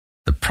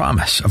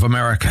promise of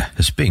America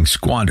is being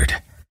squandered.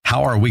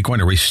 How are we going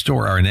to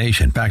restore our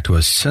nation back to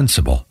a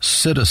sensible,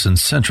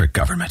 citizen-centric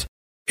government?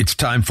 It's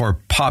time for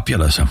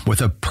populism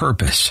with a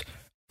purpose.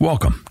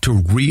 Welcome to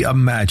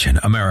Reimagine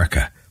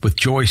America with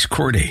Joyce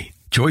Cordy.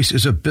 Joyce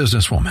is a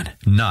businesswoman,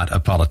 not a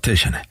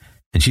politician,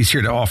 and she's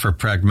here to offer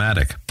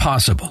pragmatic,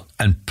 possible,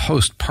 and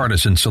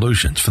post-partisan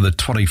solutions for the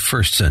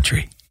 21st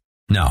century.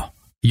 Now,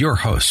 your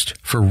host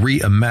for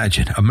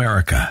Reimagine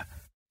America,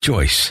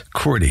 Joyce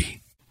Cordy.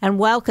 And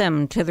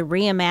welcome to the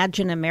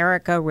Reimagine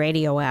America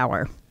Radio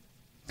Hour.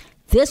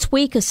 This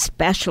week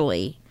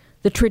especially,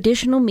 the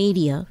traditional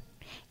media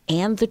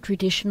and the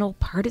traditional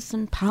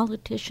partisan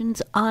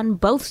politicians on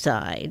both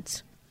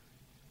sides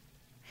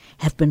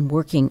have been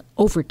working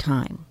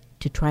overtime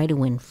to try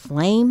to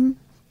inflame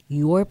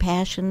your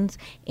passions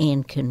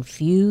and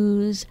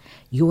confuse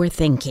your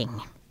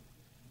thinking.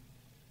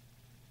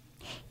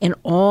 And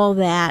all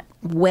that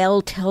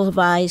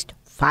well-televised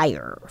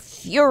fire,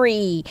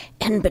 fury,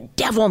 and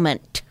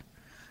bedevilment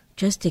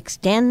just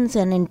extends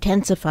and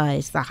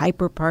intensifies the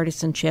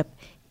hyper-partisanship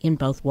in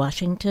both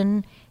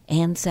Washington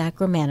and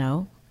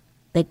Sacramento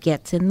that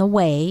gets in the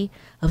way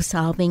of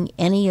solving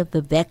any of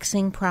the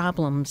vexing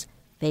problems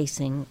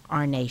facing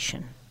our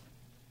nation.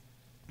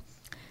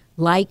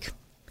 Like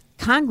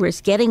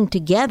Congress getting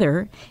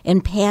together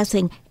and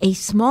passing a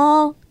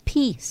small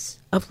piece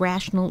of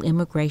rational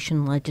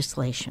immigration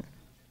legislation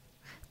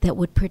that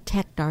would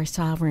protect our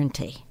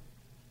sovereignty.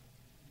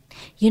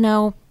 You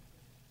know,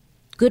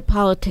 good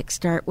politics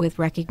start with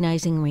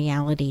recognizing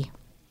reality,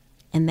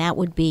 and that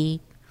would be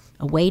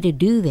a way to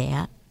do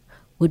that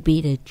would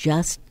be to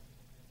just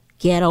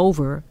get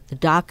over the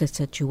DACA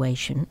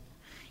situation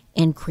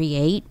and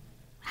create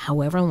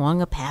however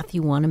long a path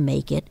you want to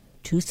make it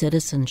to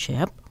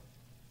citizenship.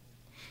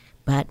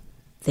 But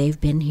they've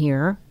been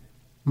here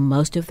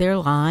most of their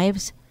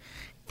lives.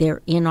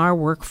 They're in our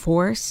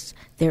workforce.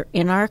 They're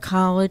in our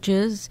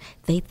colleges.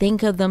 They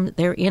think of them,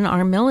 they're in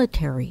our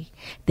military.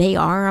 They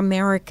are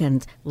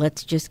Americans.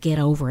 Let's just get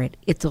over it.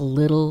 It's a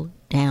little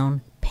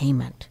down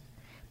payment.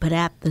 But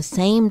at the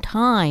same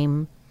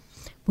time,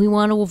 we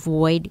want to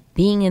avoid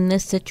being in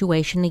this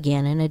situation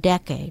again in a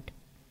decade.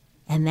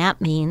 And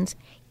that means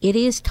it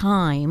is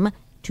time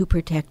to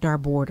protect our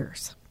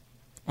borders.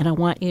 And I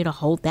want you to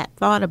hold that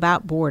thought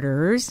about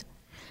borders,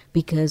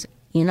 because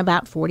in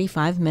about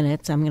 45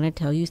 minutes, I'm going to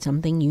tell you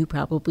something you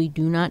probably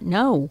do not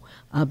know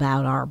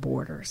about our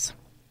borders.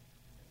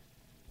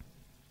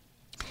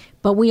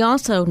 But we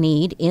also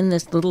need, in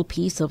this little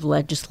piece of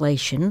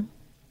legislation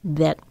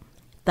that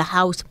the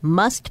House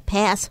must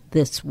pass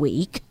this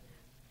week,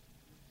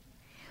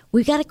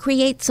 we've got to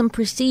create some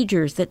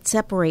procedures that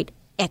separate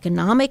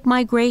economic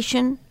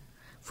migration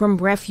from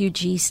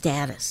refugee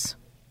status.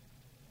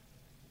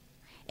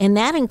 And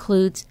that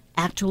includes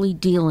actually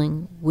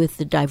dealing with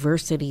the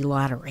diversity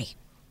lottery.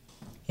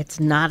 It's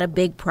not a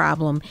big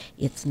problem.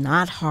 It's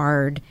not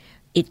hard.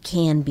 It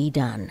can be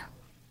done.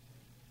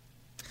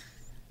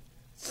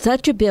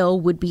 Such a bill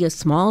would be a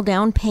small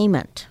down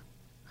payment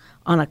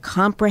on a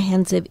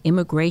comprehensive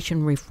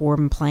immigration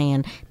reform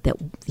plan that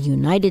the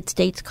United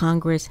States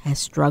Congress has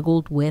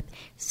struggled with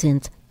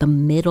since the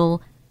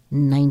middle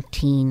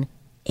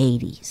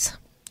 1980s.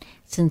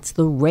 Since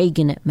the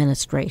Reagan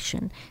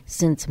administration,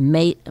 since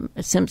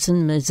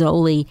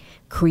Simpson-Mazzoli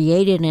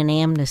created an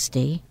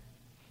amnesty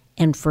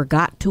and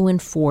forgot to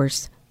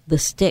enforce the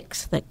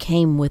sticks that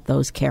came with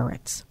those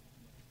carrots.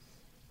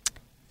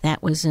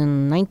 That was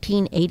in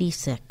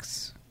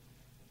 1986.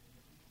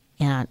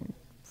 And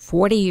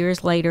 40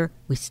 years later,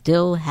 we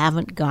still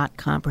haven't got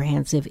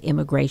comprehensive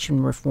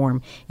immigration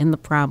reform, and the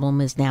problem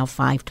is now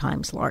 5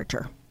 times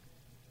larger.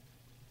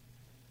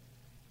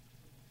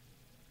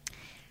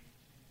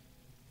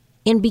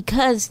 And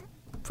because,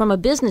 from a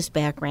business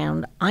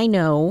background, I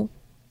know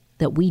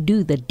that we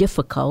do the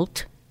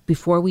difficult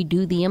before we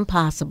do the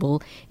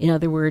impossible. In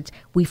other words,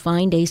 we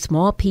find a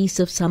small piece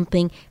of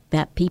something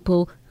that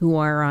people who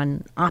are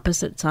on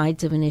opposite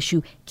sides of an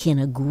issue can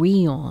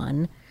agree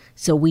on.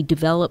 So we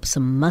develop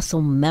some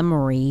muscle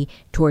memory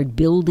toward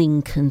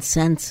building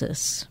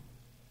consensus.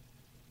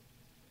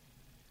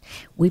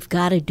 We've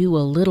got to do a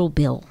little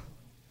bill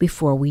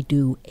before we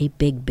do a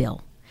big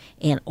bill.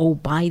 And oh,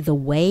 by the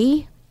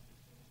way,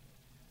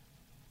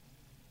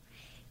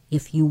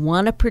 if you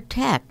want to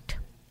protect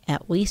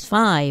at least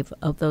 5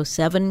 of those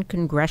 7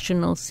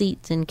 congressional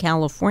seats in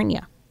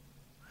California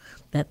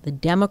that the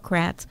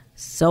Democrats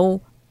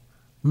so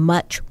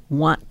much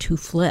want to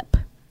flip,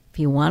 if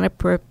you want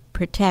to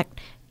protect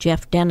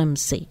Jeff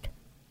Denham's seat,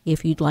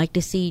 if you'd like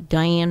to see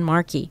Diane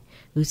Markey,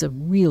 who's a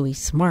really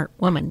smart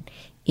woman,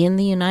 in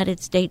the United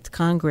States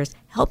Congress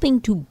helping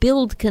to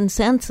build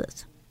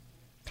consensus,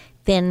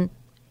 then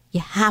you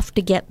have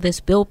to get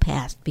this bill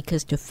passed,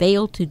 because to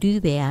fail to do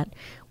that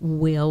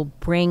will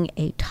bring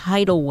a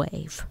tidal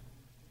wave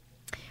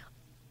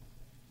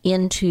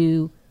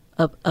into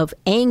of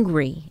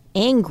angry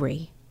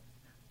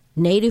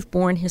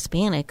native-born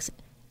Hispanics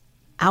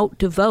out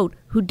to vote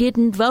who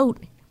didn't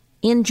vote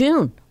in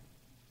June.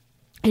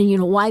 And you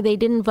know why they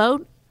didn't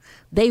vote?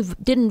 They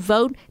didn't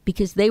vote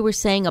because they were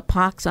saying a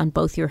pox on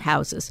both your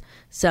houses.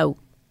 So,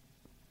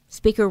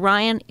 Speaker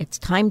Ryan, it's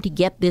time to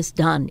get this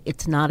done.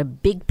 It's not a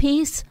big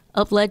piece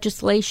of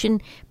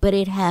legislation, but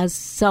it has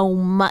so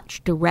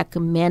much to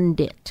recommend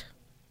it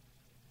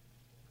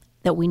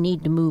that we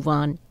need to move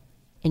on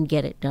and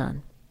get it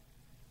done.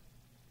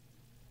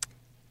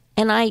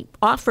 And I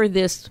offer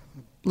this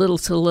little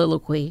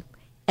soliloquy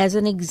as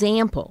an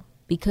example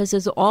because,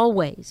 as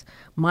always,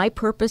 my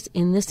purpose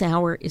in this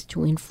hour is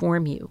to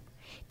inform you,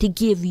 to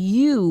give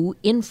you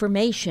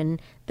information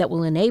that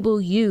will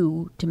enable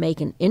you to make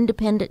an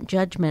independent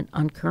judgment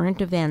on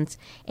current events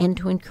and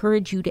to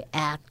encourage you to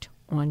act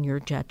on your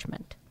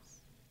judgment.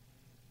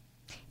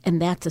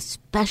 And that's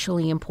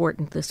especially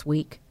important this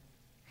week,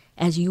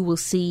 as you will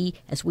see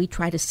as we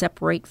try to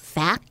separate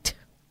fact,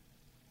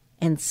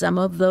 and some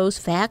of those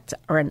facts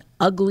are an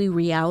ugly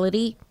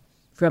reality,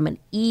 from an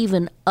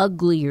even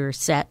uglier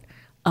set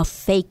of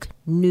fake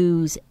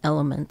news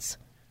elements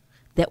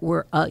that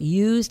were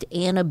used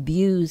and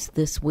abused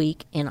this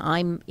week, and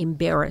I'm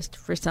embarrassed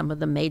for some of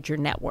the major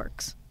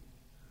networks.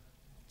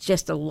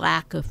 Just a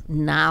lack of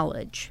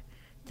knowledge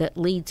that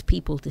leads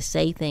people to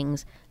say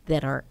things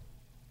that are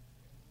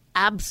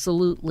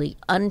absolutely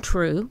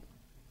untrue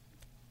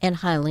and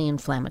highly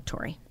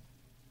inflammatory.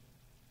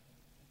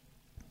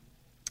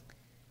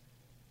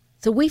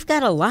 So we've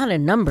got a lot of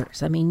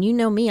numbers. I mean, you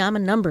know me, I'm a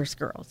numbers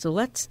girl. So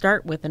let's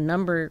start with a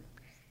number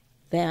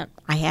that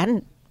I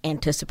hadn't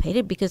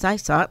anticipated because I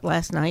saw it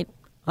last night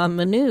on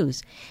the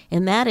news.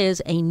 And that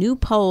is a new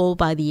poll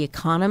by The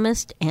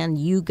Economist and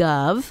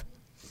YouGov.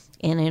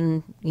 And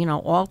in,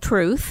 all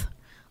truth,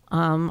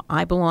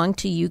 I belong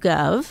to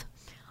YouGov.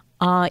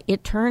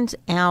 It turns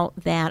out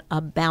that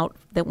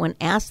when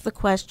asked the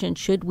question,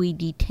 should we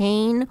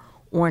detain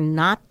or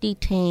not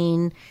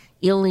detain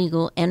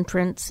illegal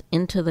entrants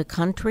into the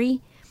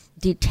country,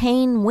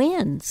 detain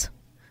wins,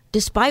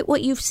 despite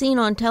what you've seen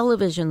on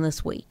television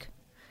this week,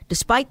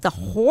 despite the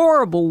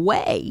horrible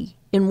way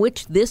in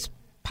which this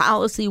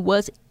policy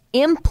was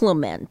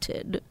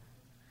implemented.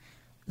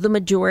 The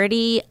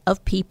majority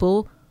of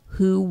people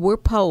who were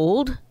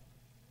polled,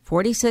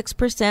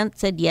 46%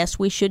 said yes,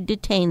 we should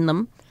detain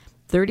them,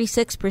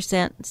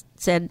 36%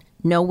 said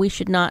no, we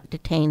should not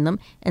detain them,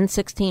 and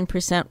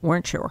 16%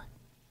 weren't sure.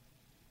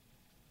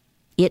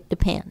 It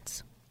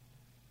depends.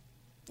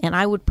 And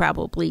I would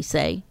probably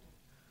say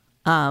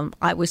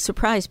I was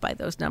surprised by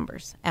those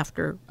numbers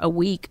after a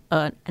week,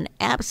 an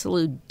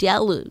absolute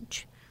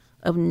deluge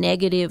of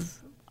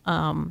negative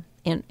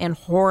and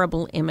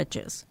horrible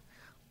images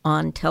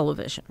on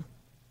television.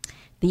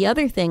 The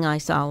other thing I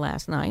saw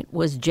last night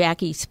was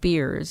Jackie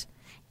Spears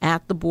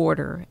at the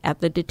border, at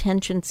the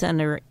detention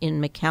center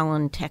in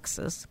McAllen,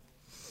 Texas,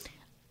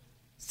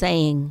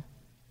 saying,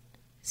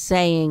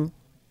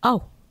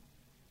 oh,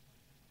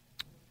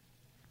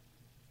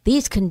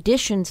 these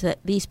conditions that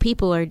these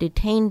people are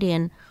detained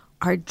in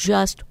are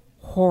just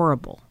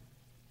horrible.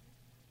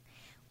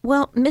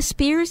 Well, Miss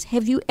Spears,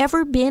 have you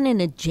ever been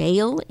in a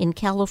jail in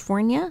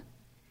California?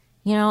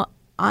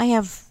 I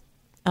have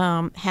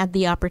had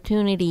the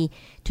opportunity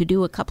to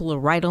do a couple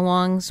of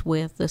ride-alongs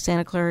with the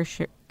Santa Clara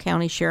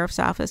County Sheriff's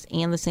Office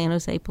and the San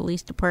Jose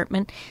Police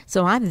Department.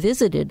 So I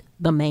visited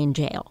the main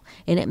jail,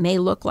 and it may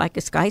look like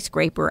a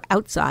skyscraper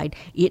outside.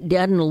 It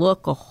doesn't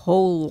look a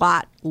whole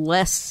lot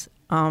less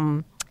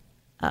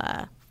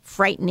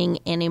frightening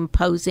and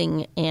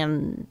imposing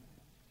and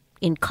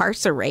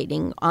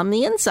incarcerating on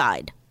the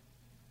inside.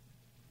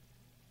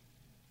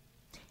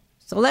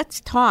 So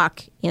let's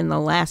talk in the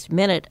last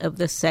minute of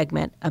this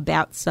segment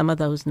about some of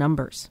those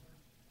numbers.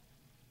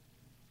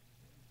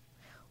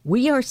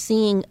 We are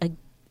seeing,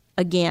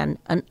 again,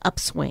 an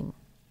upswing.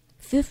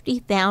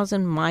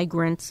 50,000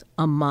 migrants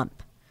a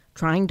month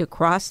trying to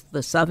cross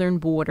the southern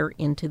border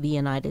into the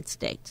United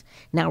States.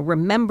 Now,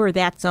 remember,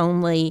 that's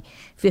only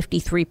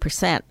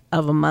 53%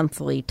 of a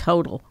monthly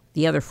total.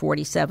 The other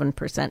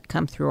 47%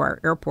 come through our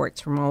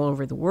airports from all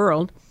over the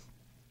world.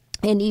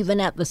 And even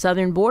at the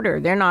southern border,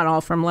 they're not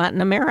all from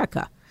Latin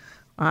America.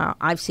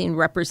 I've seen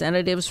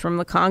representatives from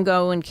the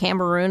Congo and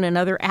Cameroon and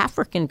other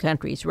African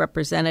countries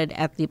represented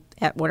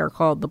at what are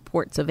called the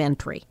ports of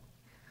entry,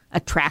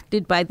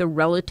 attracted by the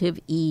relative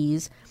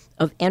ease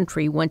of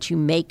entry once you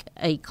make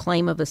a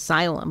claim of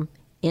asylum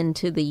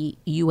into the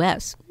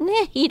U.S.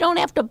 You don't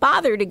have to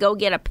bother to go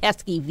get a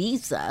pesky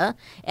visa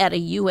at a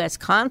U.S.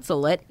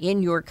 consulate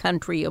in your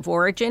country of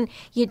origin.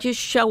 You just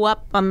show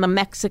up on the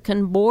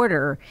Mexican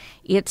border.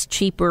 It's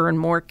cheaper and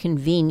more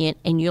convenient,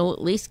 and you'll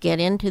at least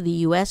get into the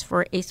U.S.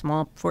 for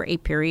a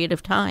period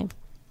of time.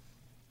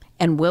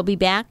 And we'll be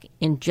back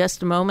in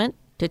just a moment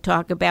to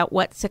talk about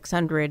what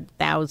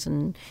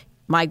 600,000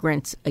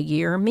 migrants a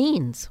year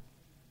means.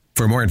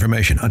 For more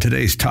information on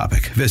today's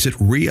topic, visit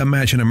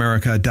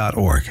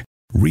reimagineamerica.org.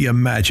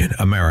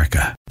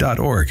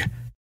 reimagineamerica.org.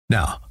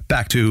 Now,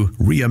 back to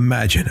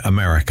Reimagine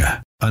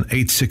America on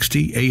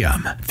 860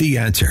 AM. The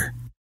Answer.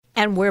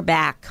 And we're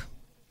back.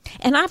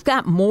 And I've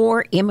got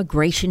more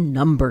immigration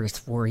numbers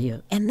for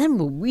you. And then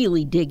we'll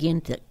really dig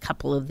into a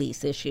couple of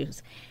these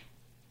issues.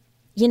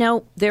 You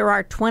know, there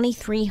are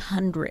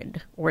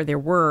 2,300, or there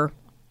were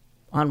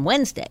on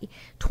Wednesday,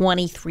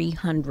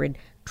 2,300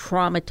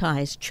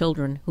 traumatized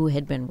children who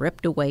had been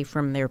ripped away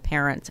from their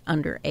parents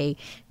under a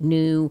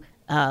new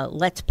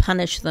let's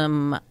punish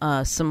them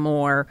some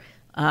more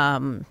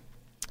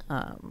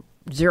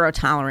zero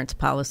tolerance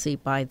policy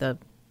by the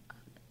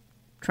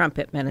Trump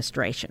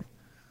administration.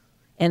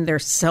 And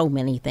there's so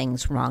many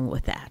things wrong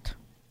with that.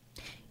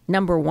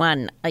 Number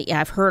one,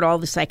 I've heard all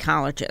the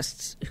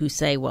psychologists who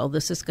say, well,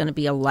 this is going to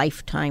be a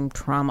lifetime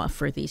trauma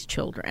for these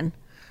children,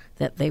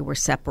 that they were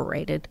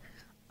separated.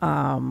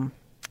 And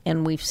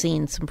we've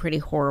seen some pretty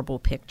horrible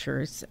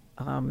pictures.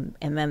 And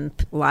then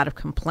a lot of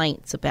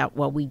complaints about,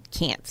 well, we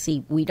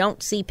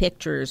don't see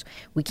pictures.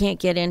 We can't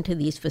get into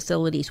these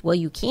facilities. Well,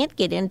 you can't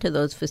get into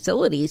those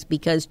facilities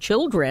because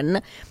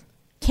children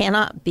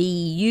cannot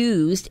be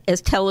used as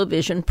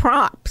television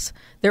props.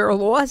 There are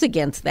laws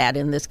against that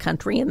in this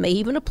country, and they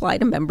even apply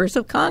to members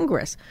of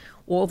Congress.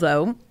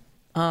 Although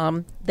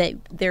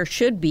there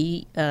should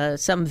be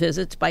some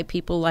visits by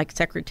people like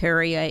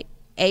Secretary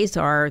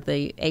Azar,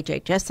 the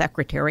HHS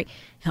Secretary,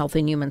 Health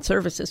and Human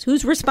Services,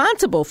 who's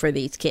responsible for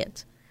these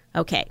kids.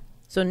 Okay,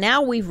 so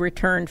now we've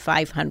returned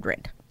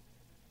 500,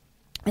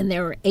 and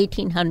there are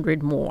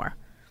 1,800 more.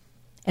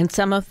 And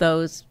some of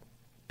those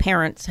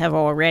parents have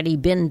already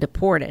been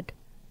deported.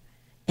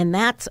 And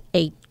that's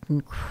an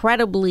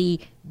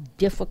incredibly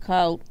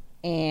difficult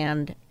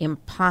and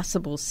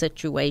impossible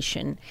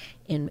situation.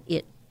 And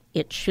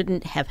it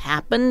shouldn't have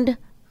happened,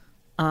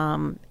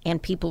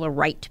 and people are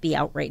right to be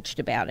outraged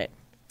about it.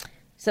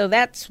 So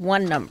that's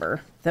one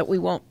number that we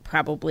won't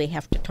probably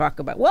have to talk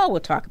about. Well, we'll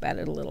talk about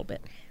it a little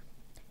bit.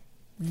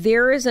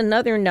 There is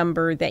another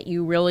number that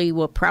you really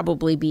will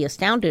probably be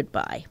astounded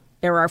by.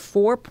 There are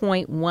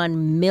 4.1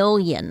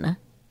 million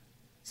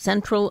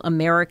Central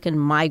American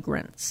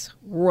migrants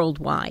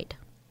worldwide.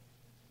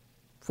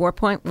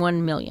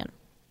 4.1 million.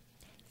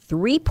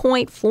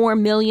 3.4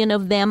 million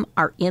of them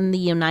are in the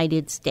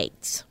United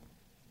States.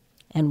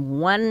 And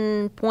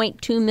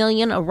 1.2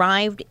 million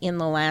arrived in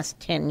the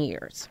last 10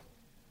 years.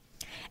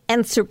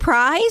 And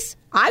surprise,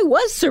 I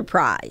was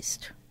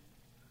surprised.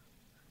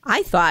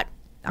 I thought,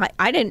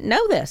 I didn't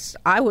know this.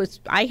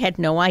 I had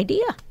no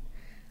idea.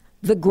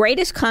 The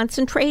greatest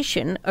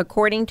concentration,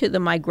 according to the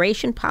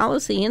Migration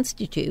Policy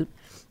Institute,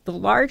 the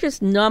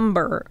largest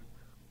number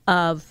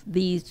of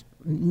these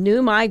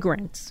new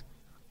migrants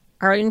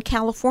are in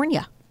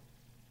California.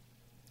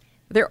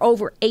 There are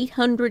over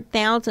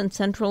 800,000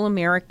 Central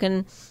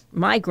American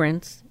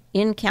migrants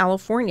in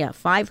California,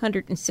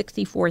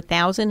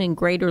 564,000 in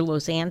Greater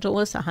Los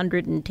Angeles,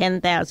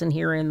 110,000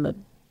 here in the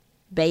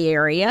Bay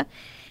Area,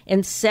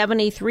 and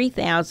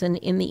 73,000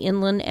 in the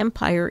Inland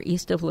Empire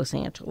east of Los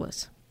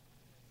Angeles.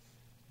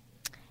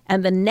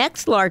 And the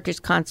next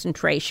largest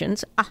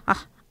concentrations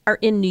are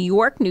in New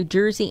York, New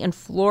Jersey, and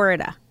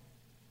Florida.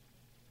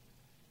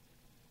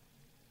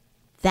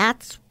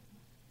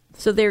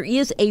 So there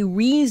is a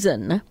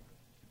reason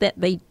that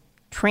they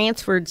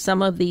transferred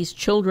some of these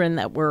children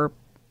that were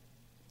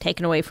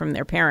taken away from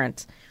their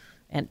parents.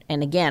 And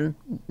again,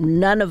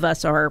 none of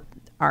us are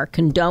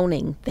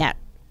condoning that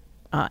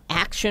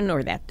action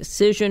or that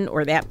decision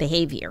or that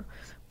behavior.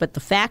 But the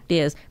fact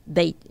is,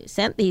 they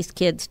sent these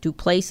kids to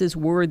places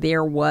where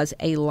there was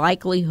a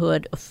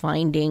likelihood of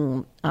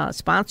finding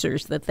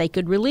sponsors that they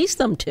could release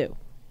them to.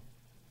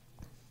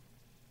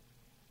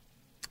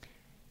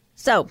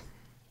 So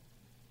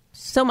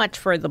much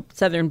for the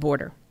southern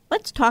border.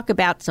 Let's talk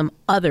about some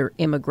other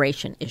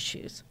immigration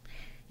issues.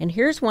 And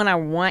here's one I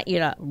want you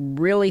to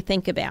really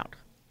think about.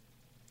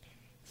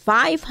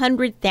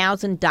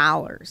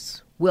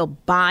 $500,000 will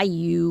buy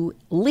you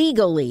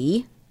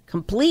legally,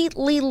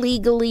 completely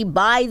legally,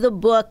 by the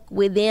book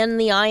within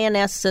the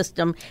INS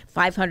system,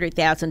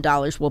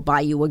 $500,000 will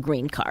buy you a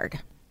green card.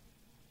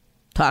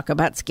 Talk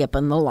about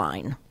skipping the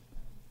line.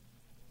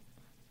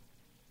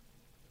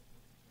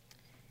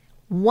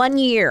 1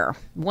 year.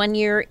 1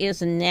 year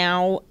is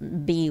now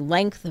the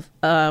length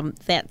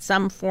that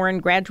some foreign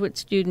graduate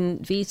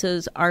student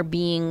visas are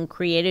being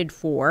created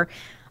for,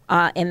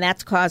 and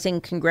that's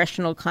causing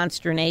congressional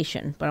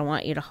consternation. But I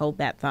want you to hold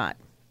that thought.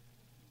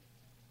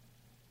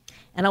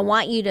 And I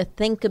want you to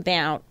think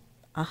about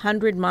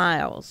 100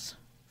 miles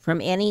from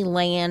any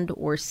land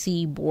or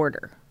sea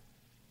border.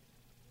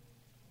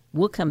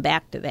 We'll come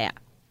back to that.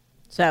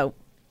 So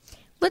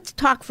let's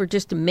talk for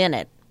just a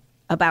minute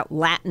about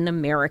Latin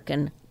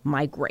American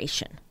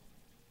migration.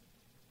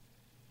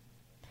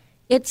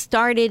 It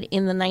started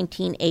in the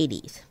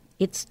 1980s.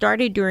 It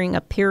started during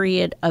a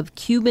period of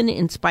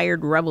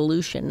Cuban-inspired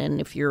revolution. And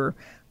if you're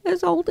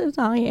as old as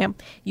I am,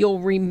 you'll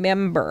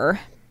remember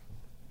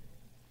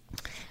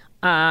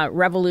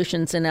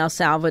revolutions in El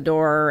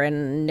Salvador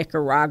and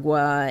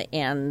Nicaragua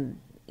and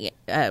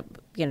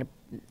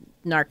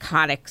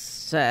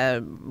narcotics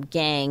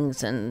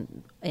gangs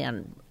and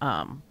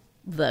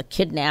the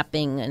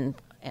kidnapping and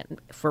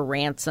for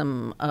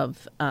ransom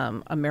of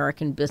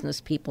American business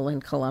people in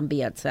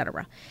Colombia,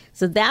 etc.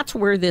 So that's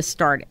where this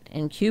started,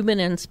 in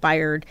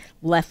Cuban-inspired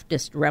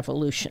leftist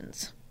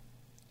revolutions.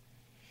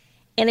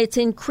 And it's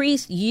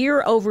increased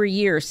year over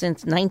year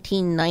since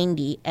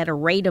 1990 at a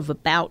rate of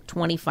about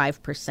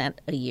 25%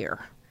 a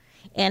year.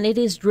 And it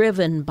is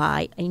driven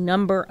by a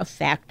number of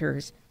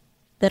factors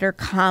that are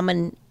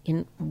common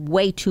in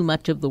way too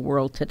much of the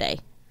world today.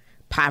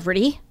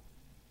 Poverty,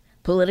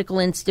 political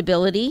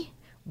instability,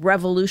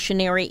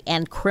 revolutionary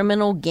and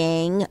criminal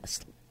gang,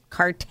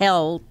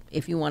 cartel,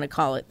 if you want to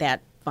call it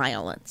that,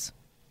 violence,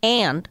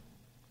 and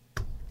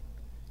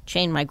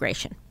chain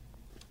migration.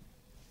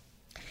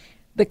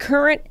 The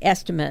current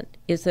estimate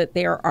is that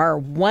there are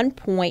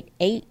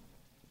 1.8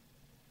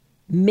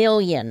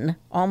 million,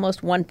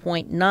 almost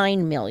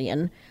 1.9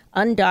 million,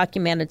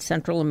 undocumented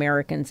Central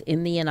Americans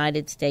in the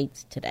United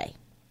States today.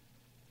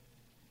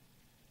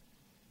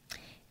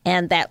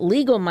 And that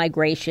legal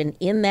migration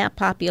in that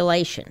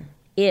population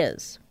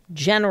is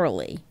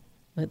generally,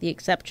 with the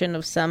exception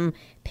of some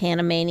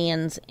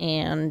Panamanians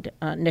and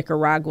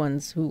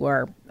Nicaraguans who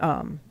are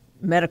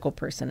medical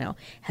personnel,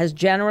 has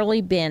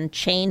generally been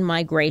chain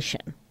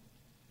migration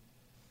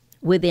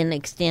within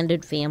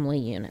extended family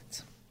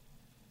units.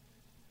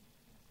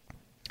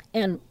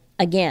 And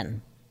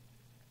again,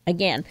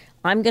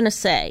 I'm going to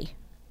say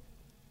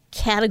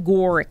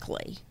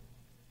categorically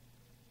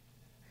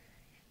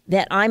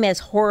that I'm as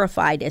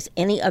horrified as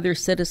any other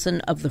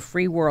citizen of the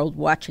free world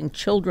watching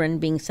children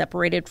being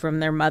separated from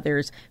their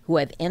mothers who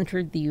have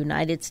entered the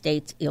United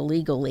States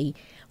illegally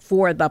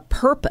for the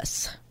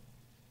purpose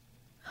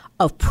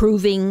of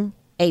proving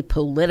a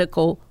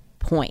political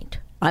point.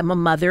 I'm a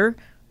mother,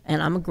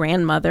 and I'm a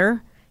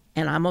grandmother,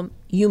 and I'm a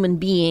human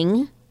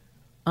being.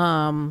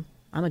 I'm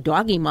a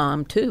doggy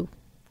mom, too.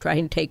 Try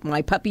and take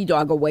my puppy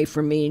dog away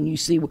from me, and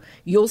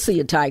you'll see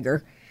a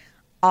tiger.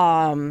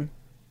 And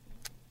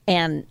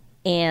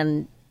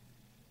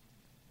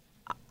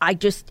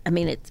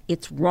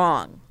it's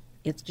wrong.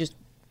 It's just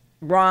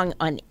wrong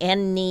on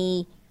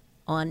any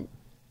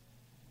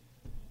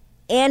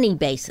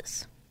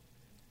basis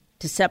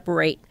to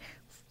separate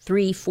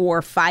 3,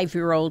 4,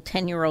 5-year-old,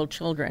 10-year-old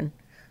children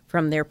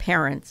from their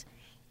parents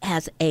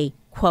as a,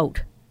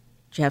 quote,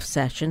 Jeff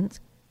Sessions,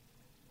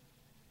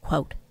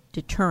 quote,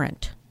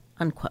 deterrent,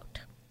 unquote.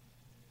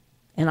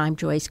 And I'm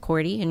Joyce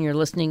Cordy, and you're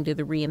listening to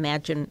the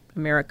Reimagine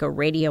America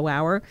Radio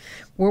Hour,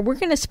 where we're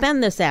going to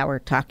spend this hour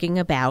talking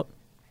about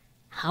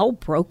how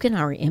broken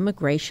our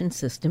immigration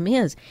system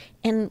is.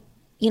 And,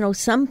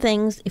 some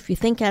things, if you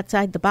think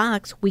outside the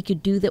box, we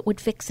could do that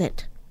would fix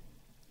it,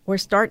 or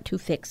start to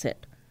fix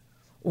it,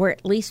 or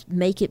at least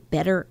make it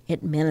better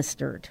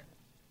administered.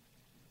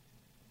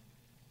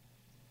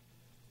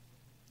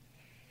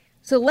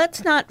 So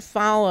let's not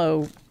forget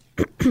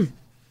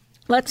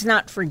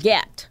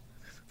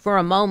for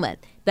a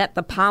moment that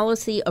the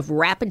policy of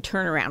rapid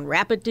turnaround,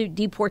 rapid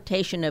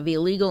deportation of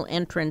illegal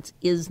entrants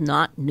is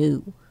not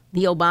new.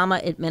 The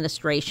Obama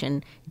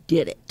administration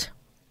did it.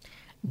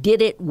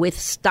 Did it with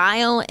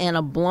style and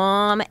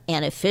aplomb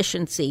and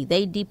efficiency.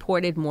 They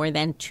deported more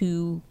than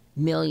 2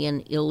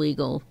 million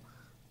illegal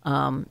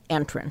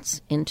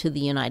entrants into the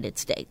United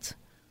States.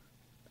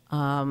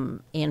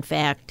 In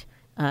fact,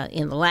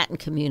 in the Latin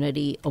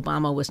community,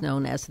 Obama was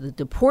known as the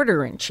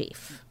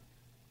deporter-in-chief.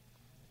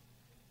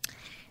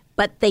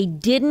 But they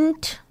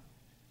didn't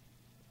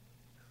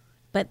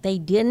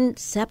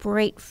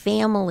separate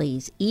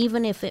families,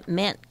 even if it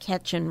meant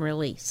catch and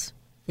release.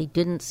 They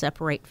didn't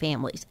separate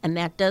families. And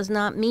that does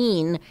not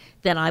mean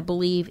that I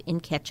believe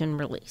in catch and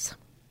release.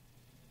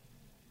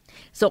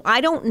 So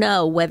I don't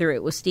know whether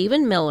it was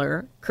Stephen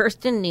Miller,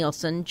 Kirstjen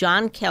Nielsen,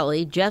 John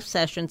Kelly, Jeff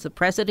Sessions, the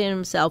president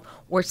himself,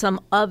 or some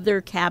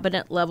other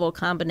cabinet-level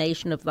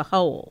combination of the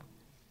whole.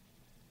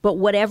 But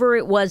whatever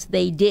it was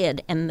they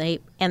did, and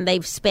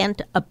they've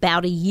spent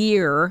about a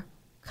year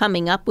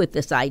coming up with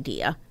this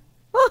idea.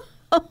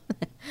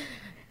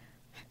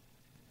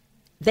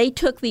 They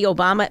took the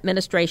Obama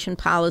administration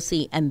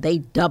policy and they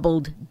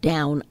doubled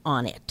down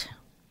on it.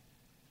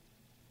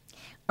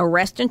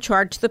 Arrest and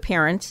charge the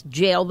parents,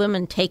 jail them,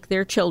 and take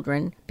their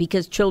children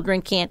because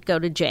children can't go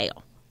to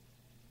jail.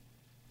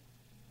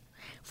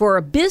 For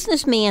a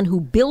businessman who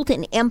built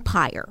an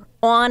empire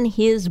on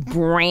his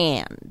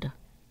brand,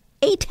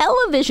 a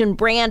television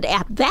brand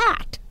at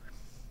that,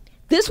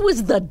 this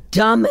was the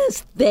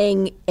dumbest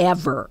thing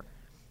ever.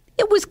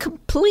 It was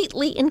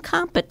completely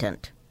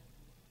incompetent.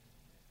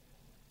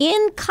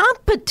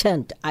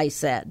 Incompetent, I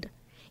said.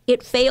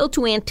 It failed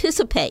to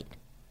anticipate.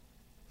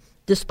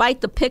 Despite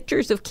the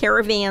pictures of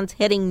caravans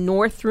heading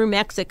north through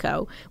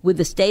Mexico with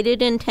the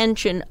stated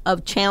intention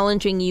of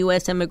challenging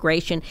U.S.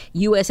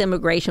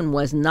 immigration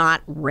was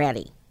not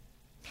ready.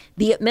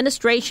 The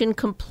administration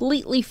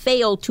completely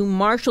failed to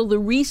marshal the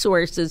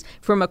resources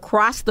from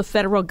across the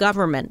federal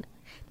government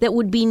that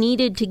would be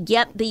needed to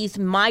get these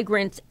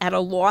migrants at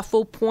a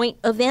lawful point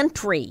of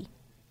entry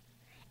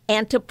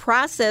and to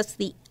process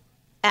the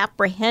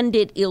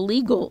apprehended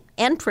illegal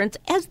entrants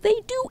as they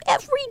do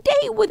every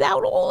day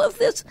without all of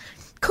this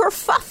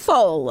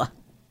kerfuffle.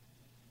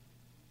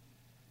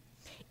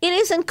 It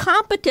is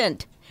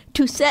incompetent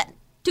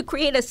to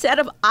create a set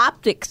of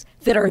optics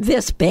that are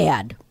this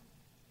bad.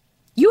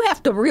 You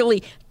have to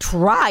really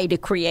try to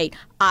create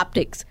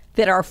optics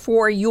that are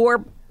for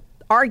your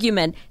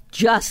argument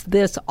just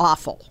this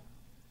awful.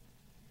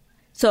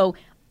 So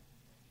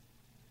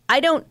I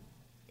don't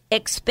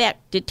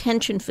expect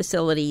detention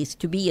facilities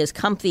to be as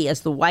comfy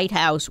as the White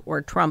House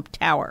or Trump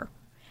Tower.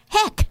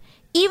 Heck,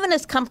 even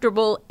as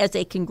comfortable as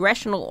a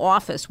congressional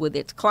office with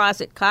its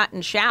closet cot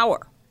and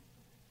shower.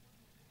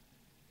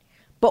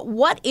 But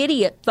what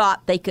idiot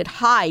thought they could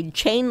hide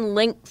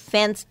chain-link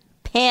fenced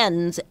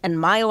pens and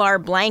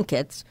Mylar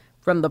blankets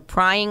from the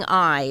prying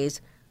eyes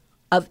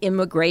of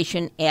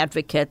immigration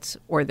advocates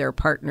or their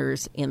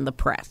partners in the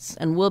press?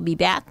 And we'll be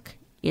back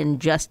in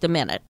just a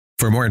minute.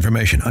 For more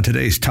information on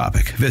today's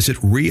topic, visit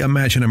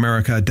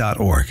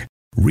reimagineamerica.org.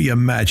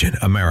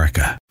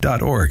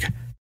 reimagineamerica.org.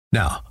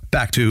 Now,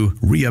 back to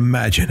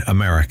Reimagine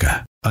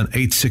America on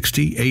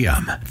 860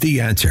 AM.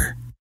 The Answer.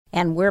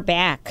 And we're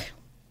back.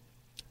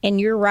 And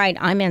you're right,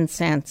 I'm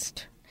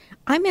incensed.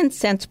 I'm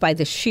incensed by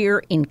the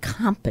sheer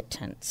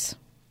incompetence.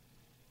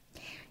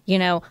 You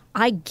know,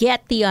 I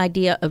get the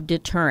idea of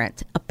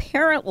deterrence.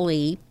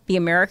 Apparently, the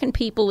American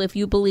people, if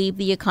you believe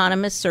the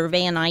Economist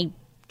survey, and I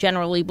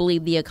generally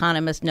believe the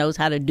Economist knows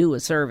how to do a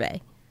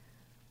survey,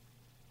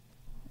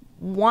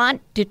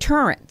 want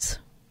deterrence.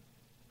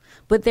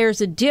 But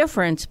there's a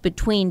difference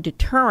between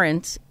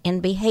deterrence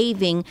and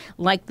behaving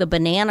like the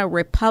banana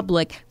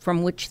republic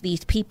from which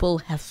these people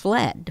have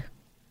fled.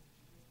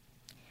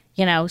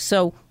 You know,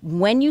 so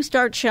when you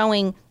start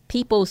showing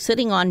people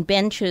sitting on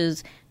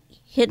benches,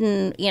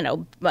 hidden, you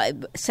know,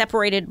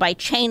 separated by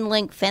chain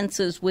link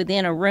fences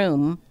within a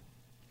room,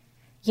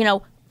 you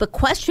know, the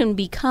question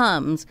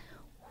becomes,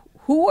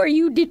 who are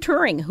you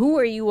deterring? Who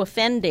are you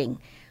offending?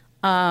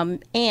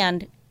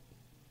 And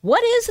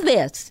what is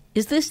this?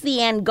 Is this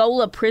the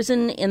Angola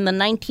prison in the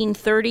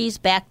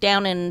 1930s back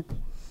down in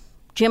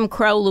Jim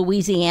Crow,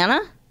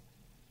 Louisiana?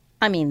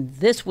 I mean,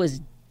 this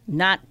was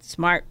not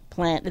smart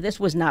plan. This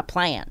was not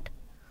planned.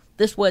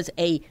 This was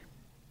a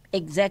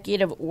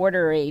executive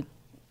order, a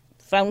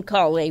phone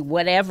call, a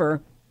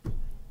whatever,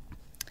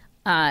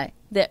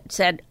 that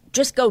said,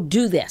 just go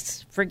do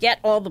this. Forget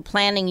all the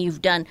planning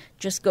you've done.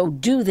 Just go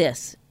do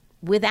this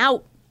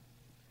without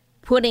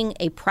putting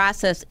a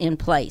process in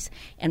place.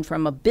 And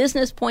from a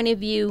business point of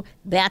view,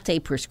 that's a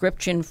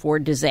prescription for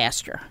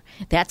disaster.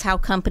 That's how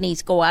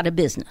companies go out of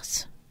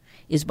business,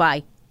 is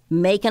by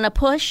making a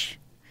push,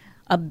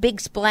 a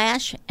big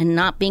splash, and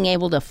not being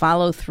able to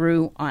follow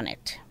through on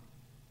it.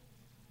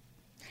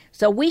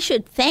 So we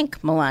should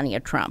thank Melania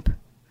Trump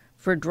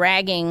for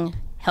dragging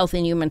Health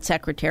and Human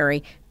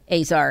Secretary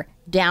Azar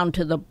down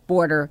to the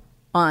border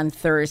on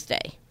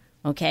Thursday.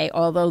 Okay,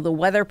 although the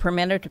weather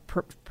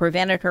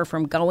prevented her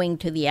from going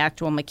to the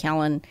actual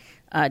McAllen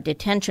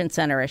detention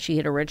center as she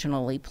had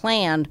originally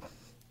planned,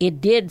 it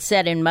did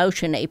set in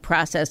motion a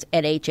process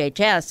at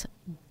HHS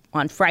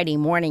on Friday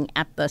morning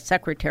at the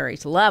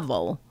secretary's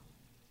level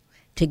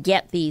to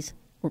get these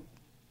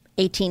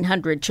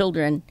 1,800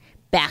 children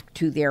back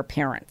to their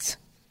parents.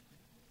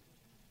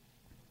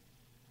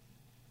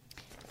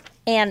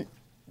 And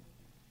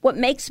what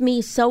makes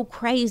me so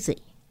crazy,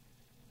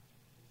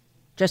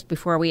 just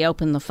before we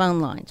open the phone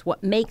lines,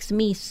 what makes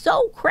me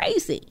so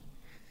crazy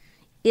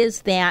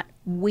is that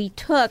we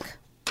took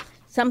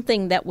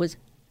something that was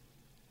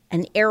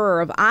an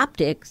error of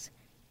optics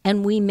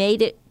and we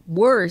made it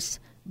worse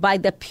by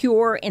the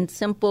pure and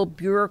simple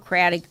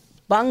bureaucratic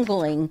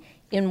bungling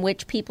in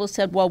which people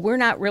said, well, we're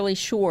not really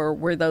sure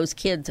where those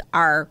kids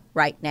are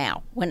right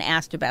now when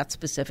asked about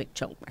specific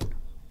children.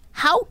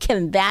 How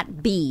can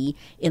that be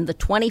in the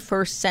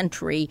 21st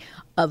century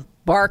of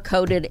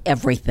barcoded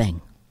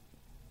everything?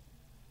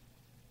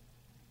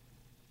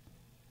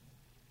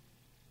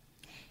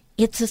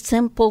 It's a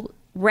simple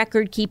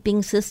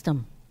record-keeping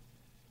system.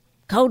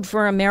 Code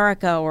for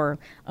America or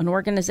an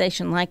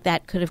organization like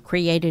that could have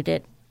created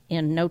it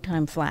in no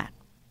time flat.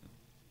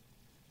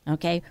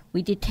 Okay?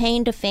 We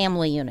detained a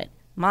family unit.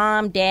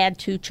 Mom, dad,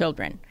 2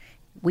 children.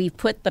 We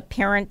put the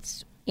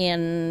parents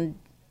in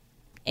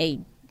a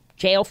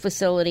jail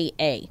facility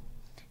A.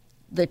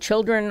 The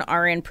children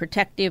are in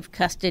protective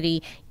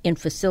custody in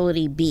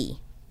facility B.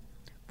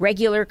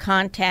 Regular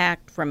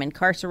contact from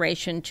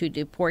incarceration to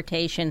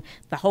deportation,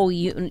 the whole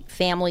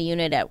family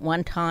unit at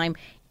one time,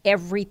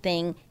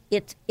 everything.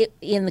 It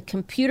in the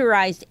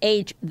computerized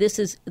age,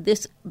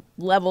 this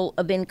level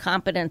of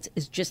incompetence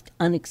is just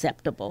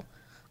unacceptable.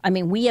 I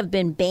mean, we have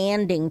been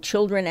banding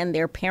children and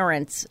their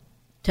parents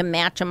to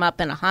match them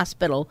up in a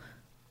hospital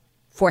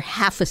for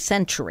half a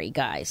century,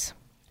 guys.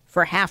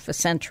 For half a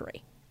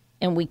century.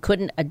 And we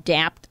couldn't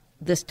adapt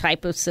this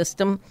type of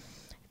system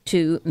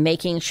to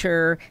making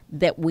sure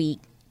that we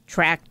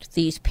tracked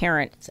these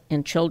parents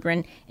and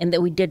children and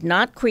that we did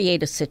not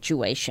create a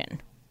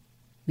situation.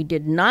 We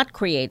did not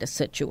create a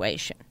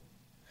situation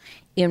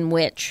in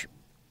which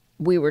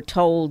we were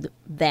told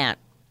that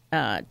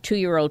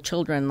 2-year-old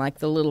children, like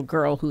the little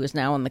girl who is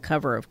now on the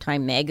cover of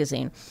Time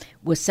magazine,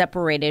 was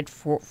separated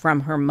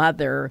from her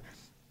mother,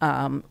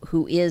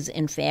 who is,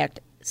 in fact,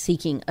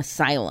 seeking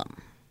asylum.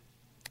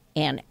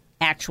 And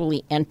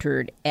actually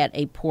entered at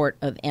a port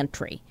of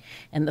entry.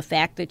 And the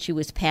fact that she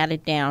was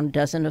patted down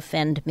doesn't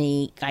offend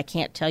me. I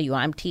can't tell you,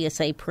 I'm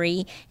TSA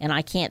pre, and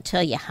I can't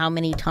tell you how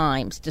many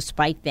times,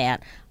 despite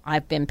that,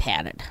 I've been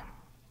patted.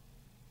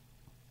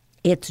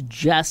 It's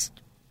just,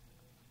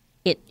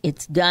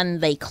 it's done,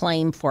 they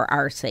claim, for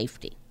our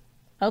safety.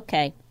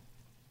 Okay.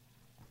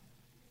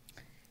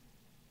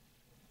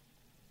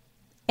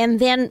 And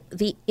then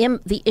the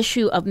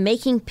issue of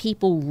making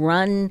people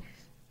run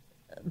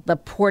the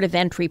port of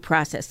entry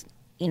process.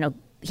 You know,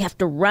 you have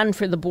to run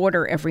for the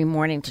border every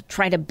morning to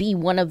try to be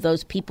one of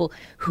those people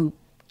who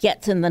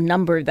gets in the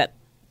number that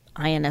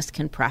INS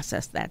can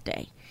process that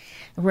day.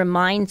 It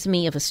reminds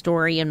me of a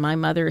story in my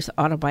mother's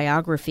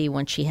autobiography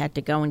when she had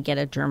to go and get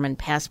a German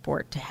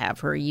passport to have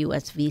her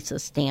U.S. visa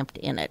stamped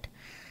in it.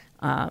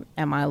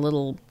 And my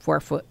little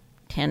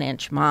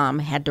 4'10" mom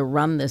had to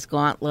run this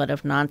gauntlet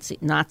of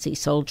Nazi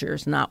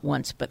soldiers not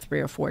once but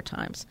 3 or 4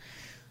 times.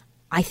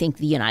 I think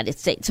the United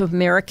States of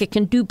America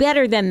can do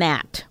better than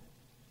that.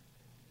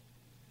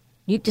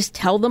 You just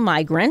tell the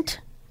migrant,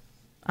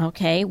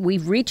 okay,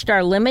 we've reached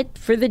our limit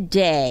for the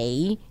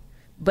day,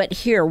 but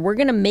here, we're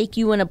going to make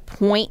you an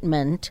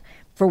appointment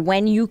for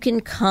when you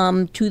can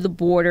come to the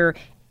border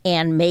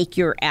and make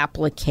your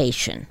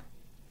application.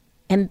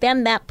 And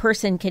then that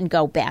person can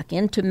go back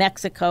into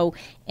Mexico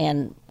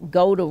and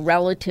go to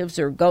relatives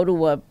or go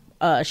to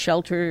a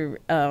shelter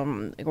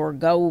or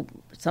go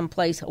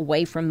someplace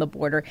away from the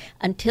border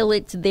until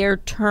it's their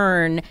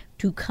turn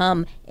to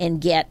come and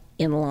get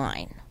in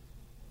line.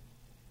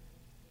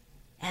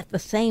 At the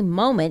same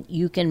moment,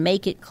 you can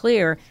make it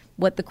clear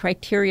what the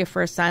criteria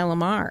for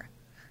asylum are.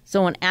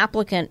 So an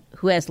applicant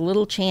who has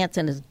little chance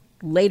and is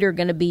later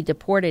going to be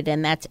deported,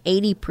 and that's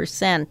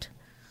 80%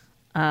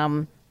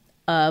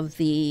 of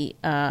the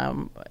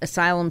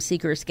asylum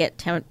seekers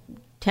get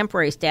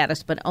temporary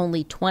status, but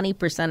only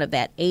 20% of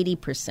that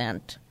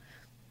 80%.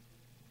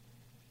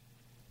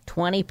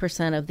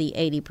 20% of the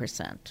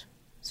 80%,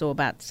 so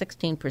about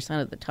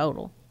 16% of the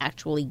total,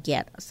 actually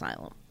get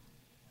asylum.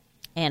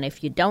 And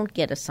if you don't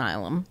get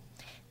asylum,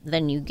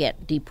 then you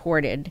get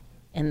deported,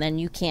 and then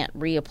you can't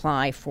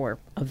reapply for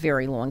a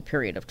very long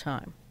period of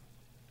time.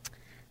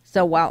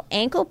 So while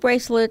ankle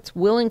bracelets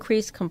will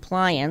increase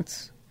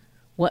compliance,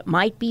 what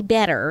might be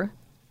better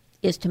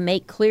is to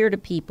make clear to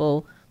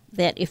people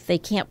that if they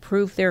can't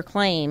prove their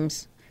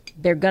claims,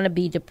 they're going to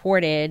be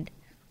deported,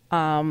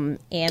 and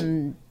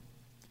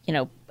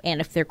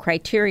if their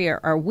criteria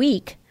are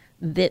weak,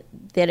 that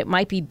it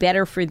might be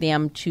better for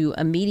them to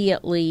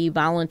immediately,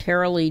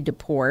 voluntarily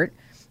deport.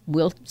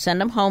 We'll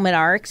send them home at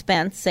our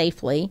expense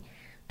safely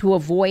to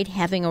avoid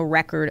having a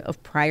record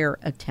of prior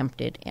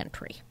attempted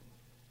entry.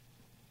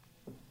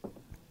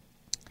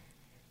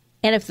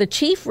 And if the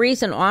chief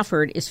reason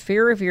offered is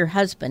fear of your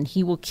husband,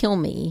 he will kill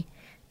me,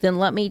 then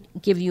let me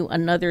give you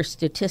another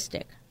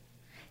statistic.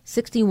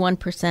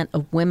 61%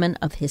 of women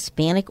of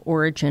Hispanic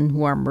origin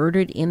who are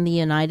murdered in the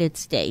United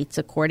States,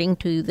 according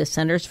to the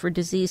Centers for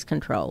Disease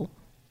Control,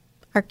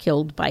 are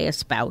killed by a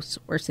spouse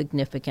or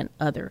significant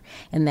other,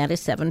 and that is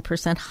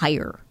 7%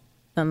 higher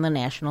than the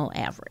national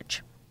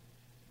average.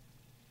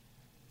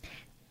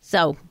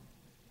 So,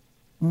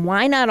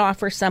 why not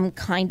offer some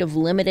kind of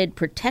limited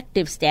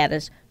protective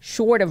status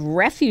short of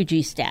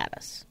refugee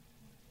status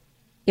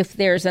if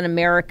there's an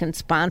American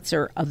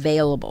sponsor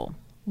available,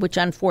 which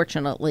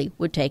unfortunately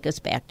would take us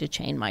back to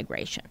chain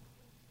migration.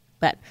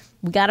 But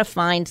we got to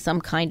find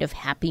some kind of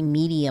happy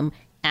medium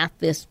at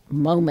this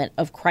moment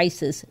of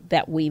crisis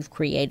that we've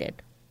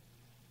created.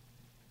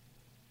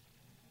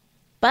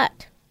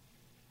 But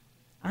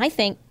I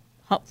think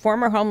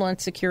former Homeland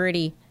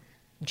Security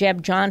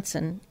Jeb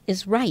Johnson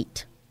is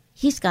right.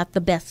 He's got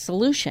the best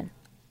solution.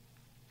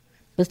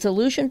 The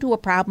solution to a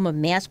problem of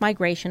mass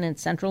migration in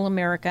Central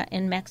America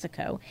and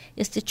Mexico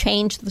is to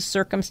change the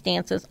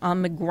circumstances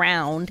on the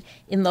ground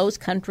in those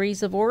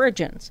countries of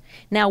origins.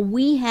 Now,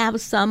 we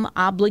have some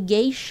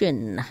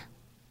obligation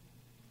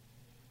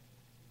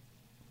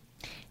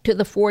to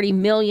the 40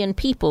 million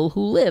people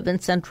who live in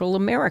Central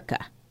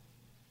America.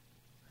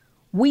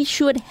 We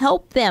should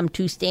help them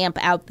to stamp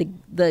out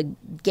the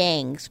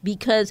gangs,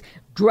 because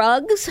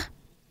drugs,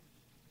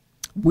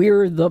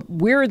 we're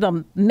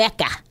the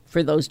mecca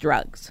for those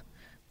drugs.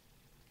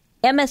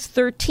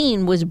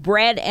 MS-13 was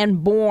bred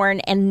and born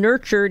and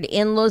nurtured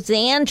in Los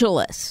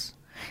Angeles.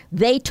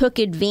 They took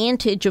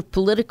advantage of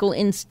political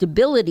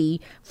instability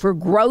for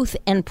growth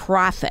and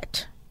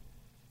profit.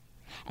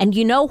 And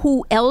you know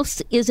who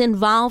else is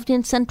involved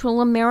in Central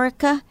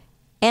America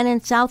and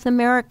in South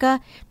America?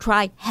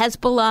 Try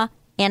Hezbollah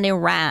and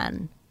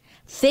Iran.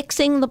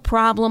 Fixing the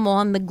problem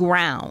on the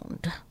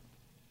ground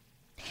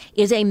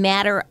is a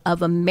matter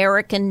of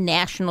American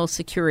national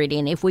security.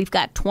 And if we've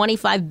got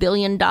 $25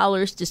 billion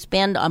to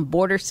spend on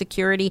border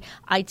security,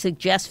 I'd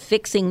suggest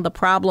fixing the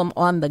problem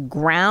on the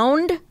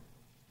ground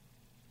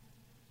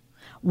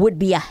would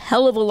be a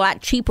hell of a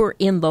lot cheaper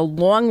in the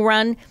long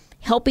run.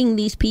 Helping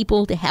these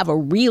people to have a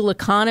real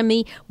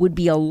economy would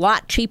be a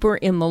lot cheaper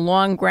in the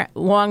long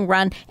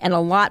run and a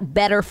lot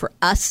better for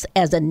us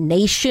as a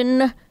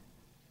nation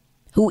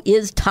who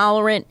is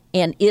tolerant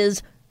and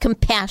is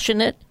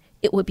compassionate,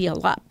 it would be a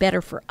lot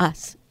better for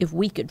us if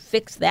we could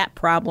fix that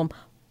problem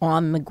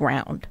on the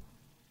ground.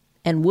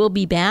 And we'll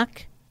be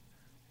back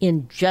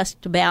in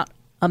just about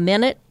a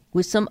minute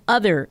with some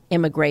other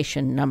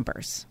immigration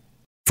numbers.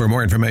 For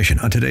more information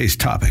on today's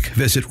topic,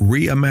 visit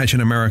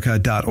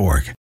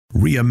reimagineamerica.org.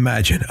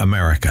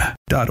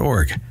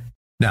 reimagineamerica.org.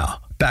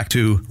 Now, back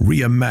to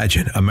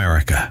Reimagine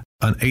America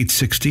on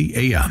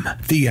 860 AM.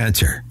 The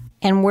Answer.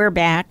 And we're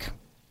back.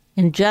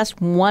 And just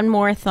one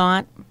more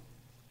thought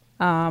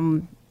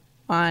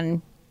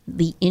on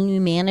the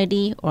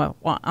inhumanity or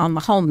on the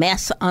whole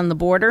mess on the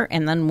border,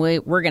 and then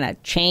we're going to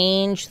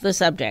change the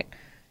subject.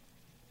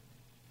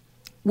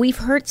 We've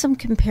heard some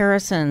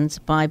comparisons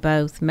by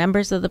both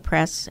members of the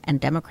press and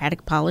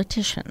Democratic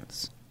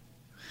politicians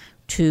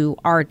to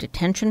our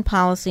detention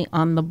policy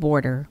on the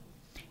border,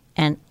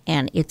 and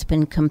it's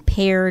been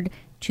compared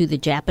to the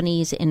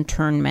Japanese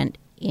internment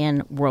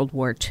in World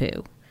War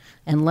II.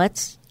 And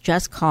let's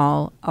just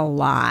call a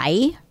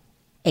lie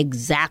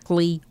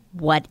exactly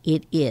what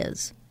it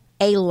is.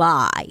 A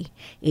lie.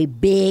 A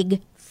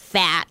big,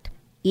 fat,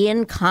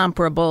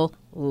 incomparable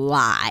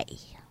lie.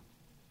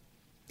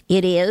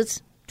 It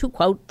is, to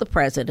quote the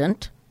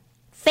president,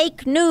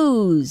 fake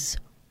news.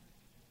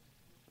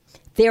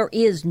 There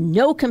is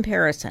no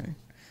comparison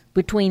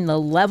between the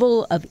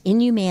level of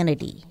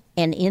inhumanity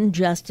and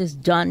injustice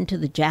done to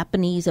the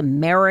Japanese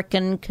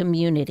American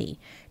community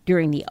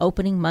during the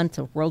opening months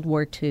of World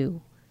War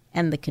II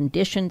and the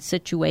condition,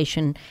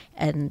 situation,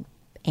 and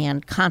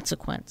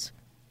consequence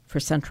for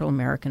Central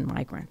American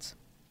migrants.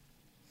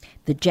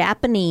 The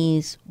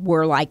Japanese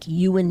were like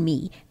you and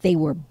me. They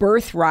were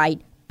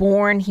birthright,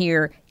 born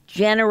here,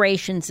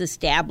 generations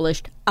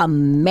established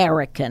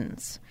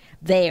Americans.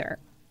 Their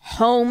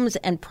homes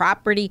and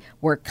property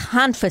were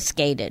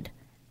confiscated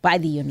by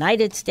the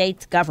United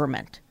States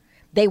government.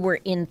 They were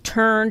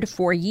interned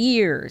for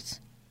years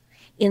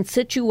in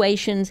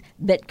situations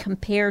that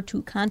compare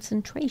to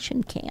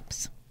concentration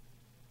camps,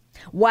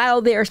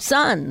 while their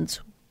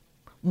sons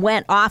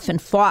went off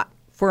and fought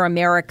for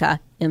America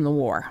in the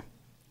war.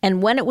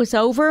 And when it was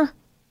over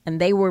and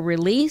they were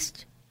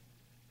released,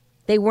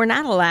 they were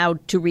not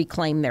allowed to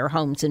reclaim their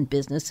homes and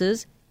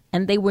businesses,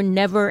 and they were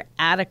never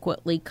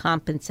adequately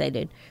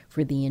compensated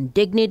for the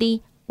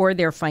indignity or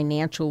their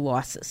financial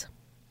losses.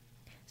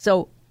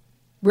 So,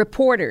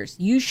 reporters,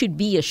 you should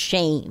be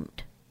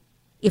ashamed.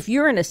 If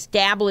you're an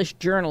established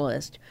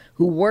journalist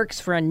who works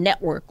for a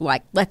network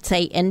like, let's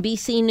say,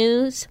 NBC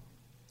News,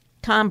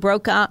 Tom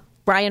Brokaw,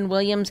 Brian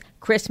Williams,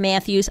 Chris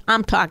Matthews,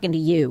 I'm talking to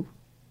you.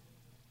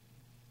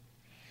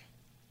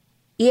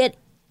 It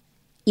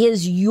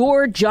is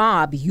your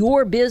job,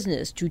 your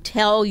business, to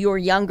tell your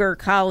younger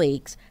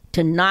colleagues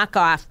to knock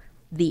off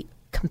the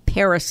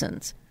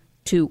comparisons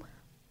to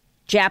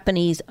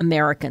Japanese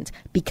Americans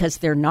because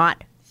they're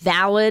not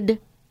valid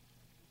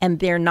and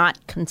they're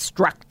not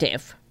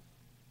constructive.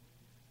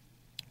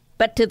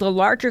 But to the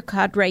larger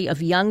cadre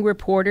of young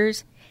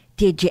reporters,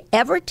 did you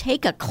ever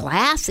take a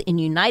class in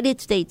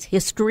United States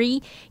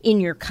history in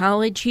your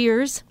college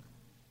years?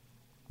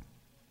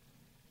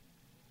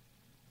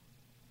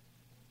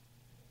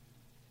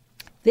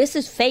 This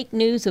is fake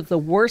news of the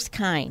worst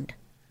kind.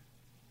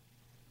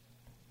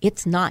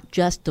 It's not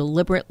just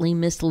deliberately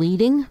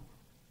misleading,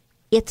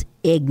 it's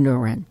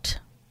ignorant.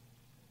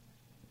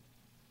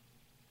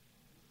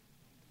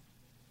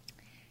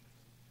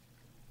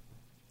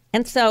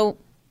 And so,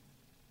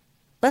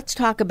 let's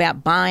talk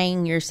about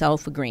buying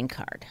yourself a green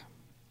card,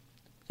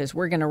 because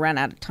we're going to run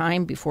out of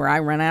time before I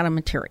run out of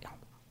material.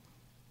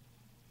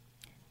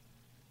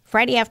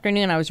 Friday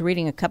afternoon, I was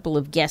reading a couple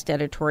of guest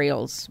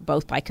editorials,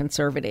 both by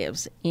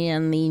conservatives,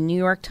 in the New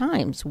York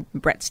Times.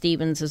 Bret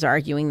Stephens is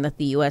arguing that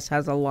the U.S.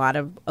 has a lot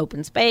of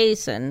open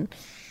space, and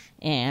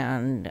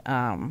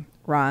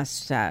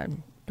Ross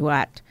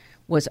Duat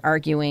was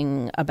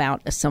arguing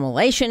about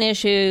assimilation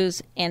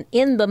issues. And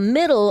in the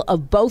middle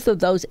of both of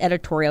those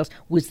editorials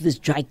was this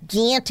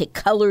gigantic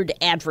colored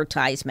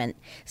advertisement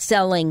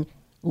selling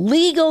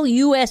legal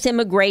U.S.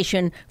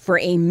 immigration for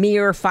a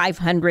mere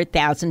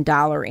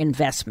 $500,000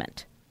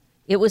 investment.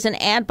 It was an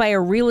ad by a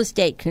real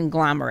estate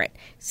conglomerate,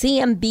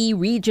 CMB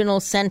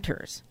Regional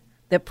Centers,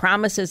 that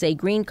promises a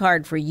green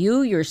card for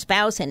you, your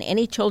spouse, and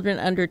any children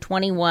under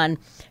 21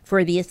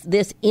 for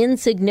this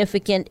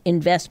insignificant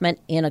investment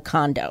in a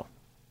condo.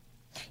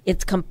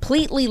 It's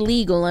completely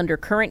legal under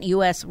current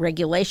U.S.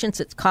 regulations.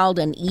 It's called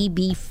an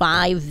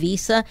EB-5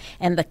 visa,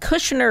 and the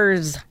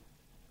Kushners,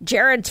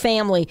 Jared's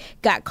family,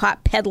 got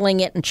caught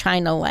peddling it in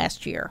China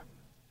last year.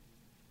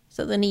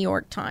 So the New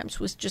York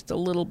Times was just a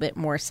little bit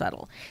more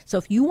subtle. So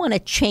if you want to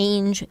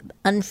change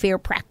unfair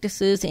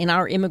practices in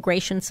our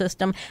immigration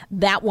system,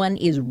 that one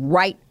is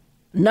right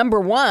number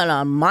one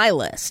on my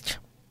list.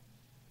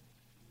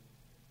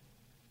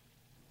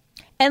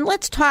 And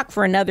let's talk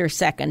for another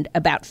second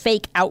about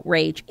fake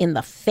outrage in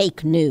the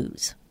fake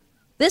news,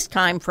 this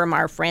time from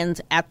our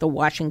friends at the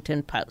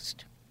Washington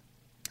Post,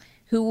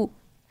 who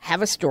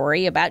have a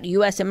story about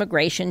U.S.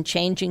 immigration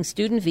changing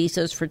student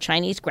visas for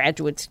Chinese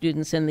graduate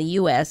students in the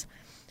U.S.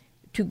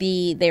 to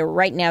be, they're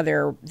right now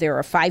they're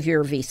a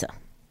 5-year visa.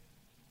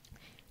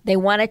 They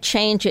want to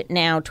change it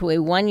now to a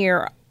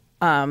 1-year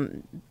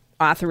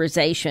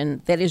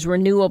authorization that is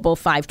renewable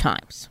 5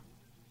 times.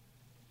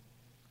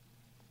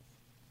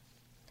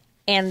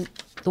 And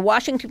the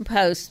Washington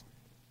Post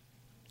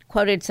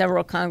quoted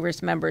several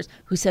Congress members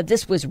who said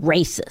this was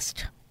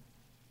racist.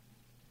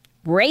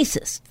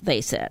 Racist,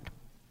 they said,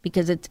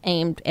 because it's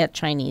aimed at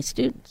Chinese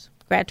students,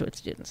 graduate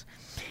students.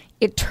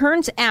 It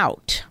turns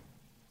out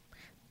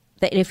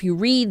that if you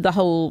read the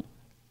whole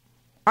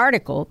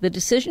article, the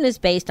decision is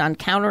based on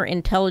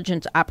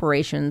counterintelligence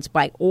operations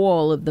by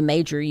all of the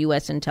major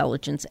U.S.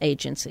 intelligence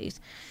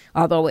agencies,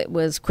 although it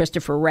was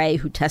Christopher Wray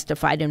who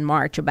testified in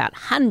March about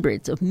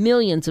hundreds of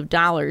millions of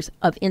dollars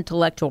of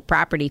intellectual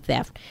property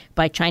theft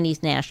by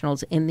Chinese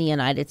nationals in the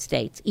United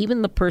States.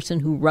 Even the person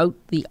who wrote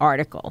the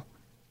article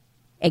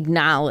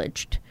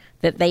acknowledged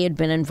that they had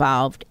been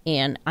involved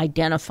in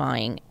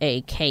identifying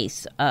a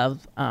case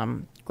of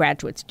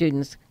graduate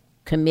students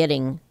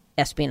committing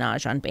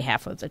espionage on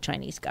behalf of the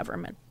Chinese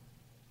government.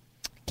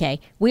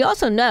 Okay. We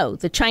also know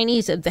the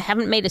Chinese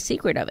haven't made a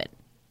secret of it.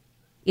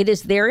 It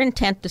is their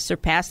intent to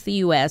surpass the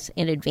U.S.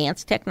 in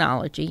advanced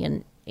technology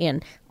and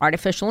in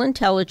artificial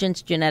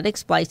intelligence, genetic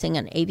splicing,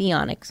 and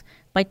avionics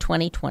by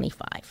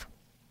 2025.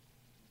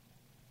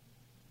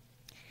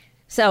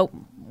 So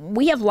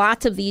we have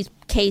lots of these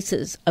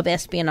cases of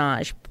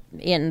espionage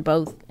in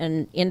both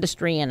in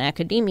industry and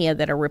academia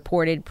that are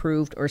reported,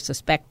 proved, or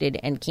suspected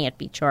and can't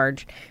be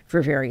charged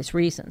for various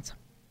reasons.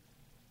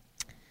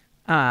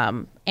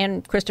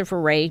 And Christopher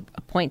Wray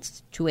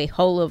points to a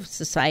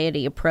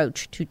whole-of-society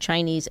approach to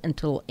Chinese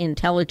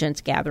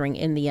intelligence gathering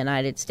in the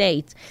United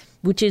States,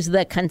 which is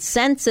the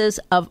consensus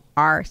of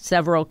our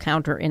several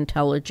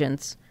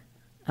counterintelligence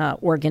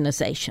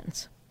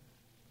organizations.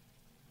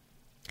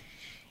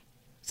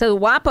 So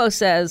WAPO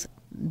says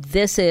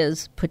this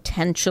is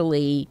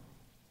potentially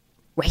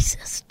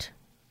racist.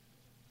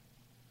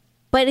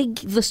 But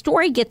the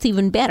story gets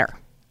even better.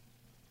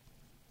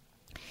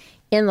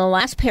 In the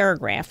last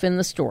paragraph in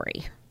the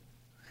story,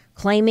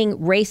 claiming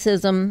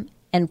racism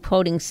and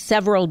quoting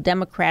several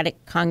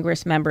Democratic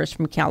Congress members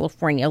from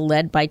California,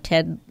 led by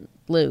Ted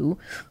Lieu,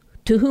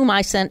 to whom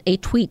I sent a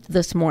tweet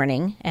this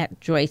morning at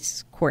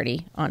Joyce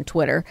Cordy on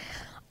Twitter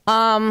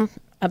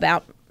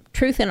about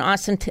truth and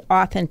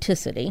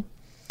authenticity,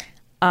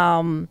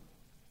 the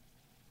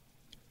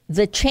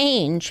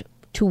change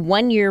to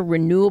 1-year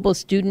renewable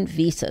student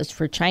visas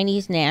for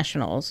Chinese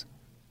nationals,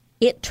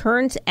 it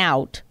turns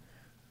out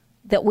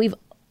that we've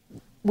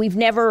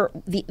never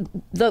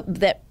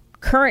that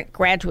current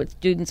graduate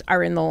students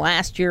are in the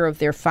last year of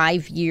their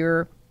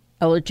 5-year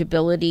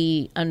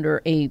eligibility on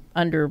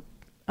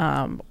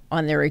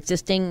their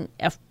existing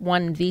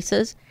F1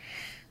 visas.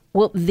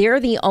 Well, they're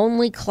the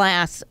only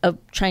class of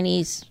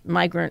Chinese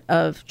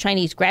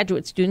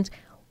graduate students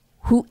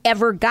who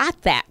ever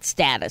got that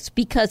status,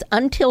 because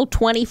until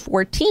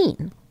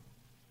 2014,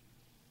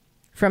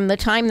 from the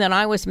time that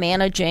I was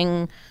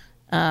managing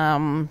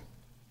the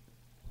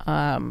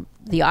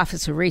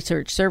Office of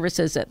Research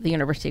Services at the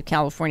University of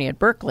California at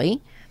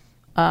Berkeley,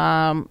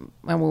 and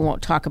we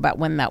won't talk about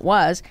when that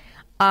was,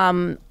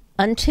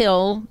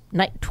 until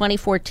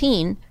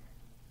 2014,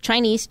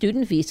 Chinese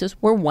student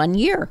visas were 1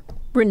 year,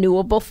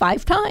 renewable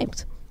 5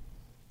 times.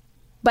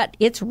 But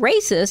it's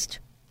racist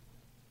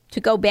to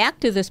go back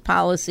to this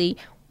policy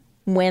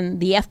when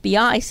the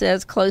FBI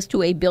says close to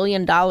 $1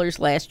 billion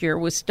last year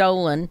was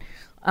stolen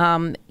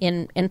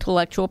in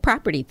intellectual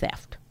property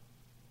theft.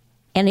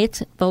 And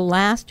it's the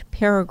last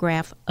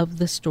paragraph of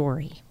the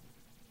story.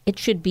 It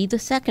should be the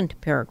second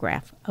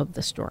paragraph of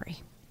the story.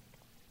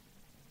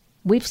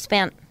 We've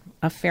spent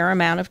a fair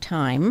amount of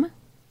time.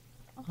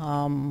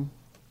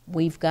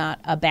 We've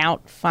got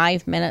about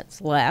 5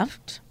 minutes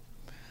left.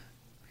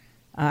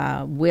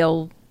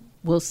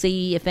 We'll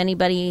see if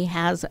anybody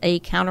has a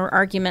counter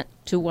argument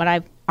to what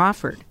I've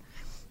offered.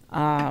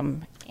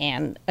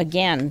 And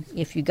again,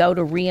 if you go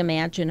to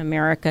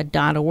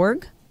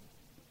reimagineamerica.org,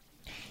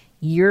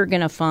 you're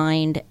going to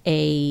find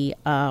a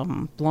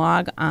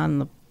blog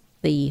on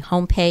the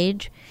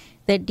homepage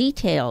that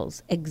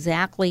details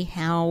exactly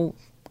how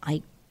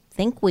I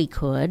think we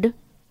could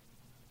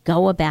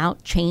go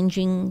about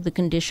changing the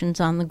conditions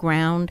on the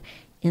ground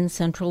in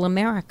Central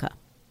America,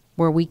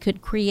 where we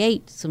could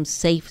create some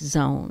safe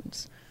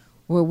zones,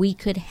 where we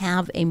could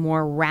have a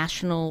more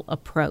rational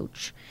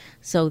approach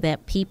so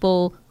that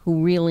people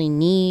who really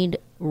need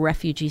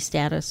refugee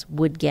status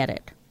would get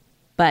it.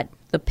 But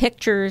the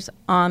pictures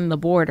on the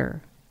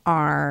border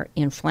are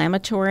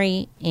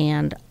inflammatory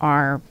and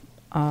are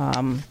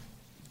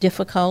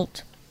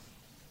difficult,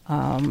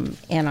 and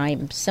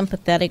I'm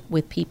sympathetic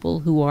with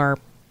people who are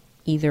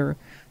either,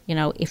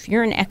 if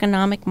you're an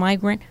economic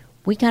migrant,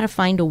 we got to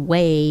find a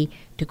way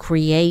to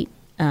create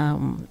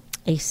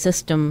a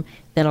system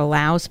that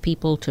allows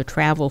people to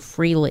travel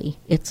freely.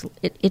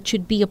 It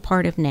should be a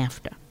part of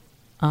NAFTA.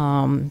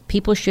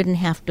 People shouldn't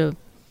have to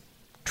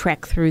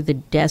trek through the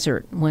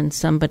desert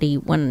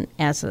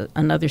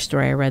another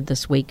story I read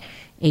this week,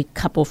 a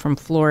couple from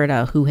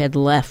Florida who had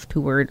left,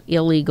 who were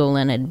illegal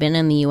and had been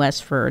in the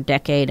U.S. for a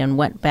decade and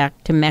went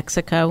back to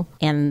Mexico.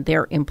 And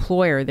their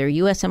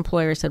U.S.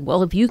 employer said,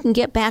 well, if you can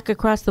get back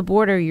across the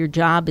border, your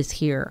job is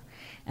here.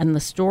 And the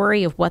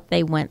story of what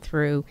they went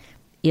through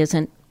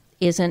isn't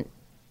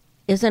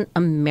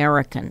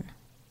American.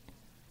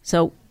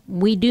 So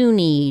we do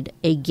need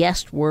a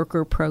guest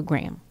worker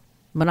program.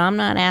 But I'm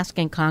not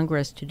asking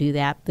Congress to do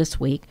that this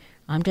week.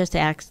 I'm just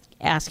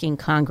asking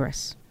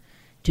Congress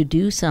to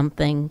do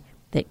something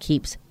that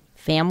keeps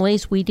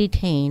families we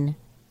detain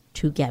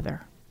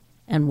together.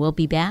 And we'll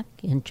be back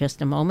in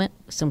just a moment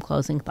with some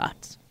closing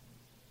thoughts.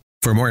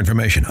 For more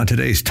information on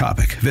today's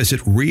topic, visit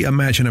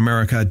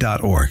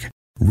reimagineamerica.org.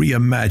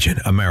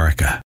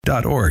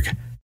 reimagineamerica.org.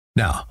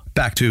 Now,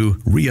 back to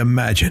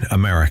Reimagine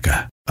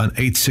America on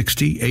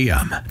 860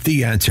 AM.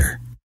 The Answer.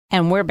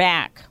 And we're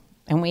back.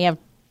 And we have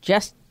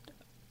just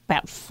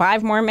about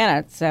 5 more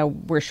minutes. So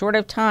we're short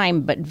of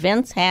time, but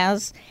Vince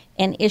has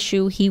an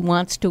issue he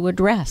wants to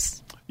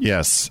address.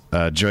 Yes.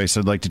 Joyce,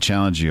 I'd like to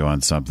challenge you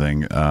on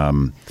something.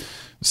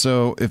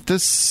 So if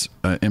this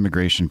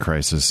immigration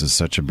crisis is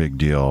such a big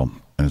deal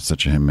and it's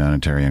such a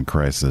humanitarian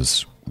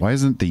crisis, why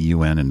isn't the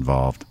UN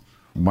involved?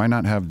 Why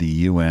not have the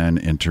UN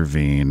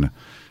intervene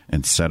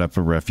and set up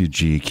a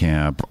refugee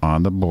camp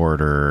on the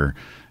border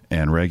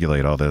and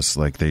regulate all this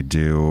like they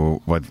do,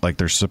 like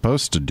they're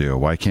supposed to do?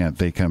 Why can't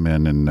they come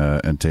in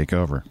and take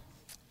over?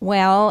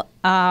 Well,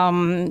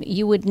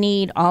 you would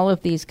need all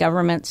of these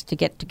governments to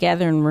get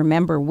together. And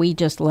remember, we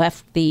just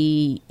left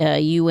the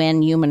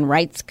UN Human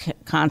Rights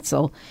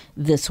Council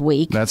this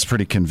week. That's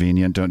pretty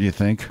convenient, don't you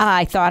think?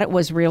 I thought it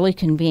was really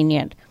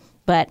convenient.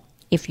 But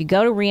if you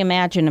go to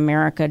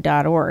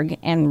reimagineamerica.org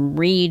and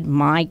read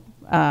my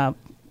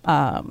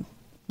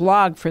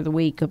blog for the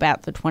week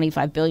about the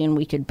 $25 billion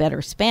we could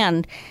better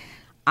spend,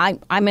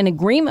 I'm in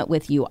agreement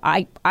with you.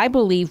 I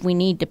believe we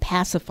need to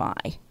pacify.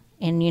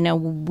 And, you know,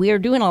 we're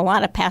doing a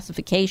lot of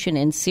pacification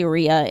in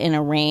Syria, in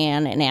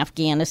Iran, and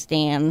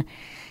Afghanistan.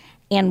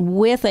 And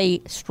with a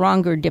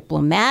stronger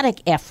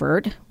diplomatic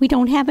effort, we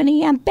don't have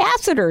any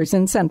ambassadors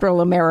in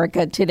Central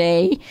America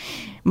today.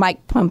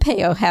 Mike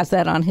Pompeo has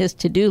that on his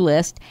to-do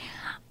list.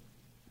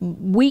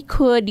 We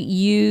could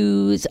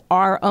use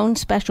our own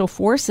special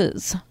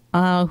forces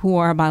who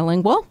are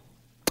bilingual.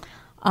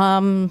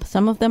 Some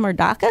of them are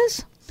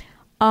DACAs.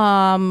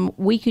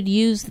 We could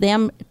use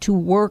them to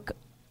work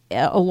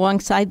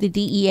alongside the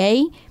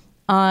DEA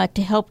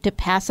to help to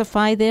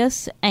pacify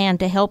this and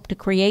to help to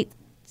create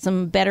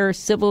some better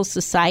civil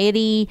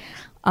society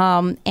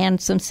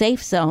and some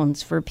safe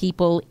zones for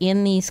people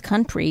in these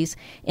countries.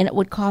 And it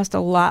would cost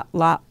a lot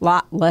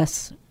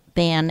less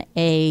than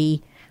a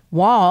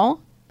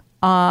wall.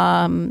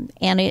 And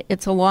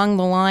it's along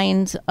the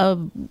lines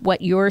of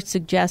what you're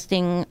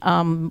suggesting.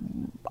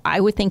 I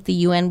would think the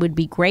UN would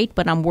be great,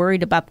 but I'm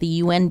worried about the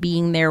UN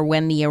being there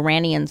when the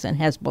Iranians and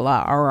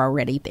Hezbollah are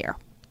already there.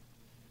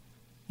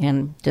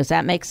 And does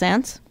that make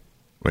sense?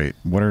 Wait,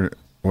 what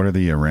are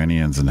the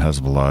Iranians and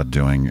Hezbollah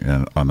doing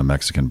on the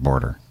Mexican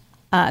border?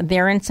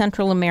 They're in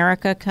Central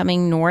America,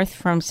 coming north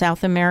from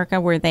South America,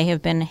 where they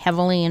have been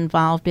heavily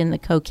involved in the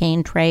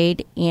cocaine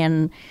trade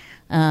in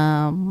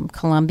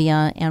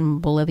Colombia and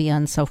Bolivia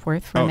and so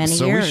forth for many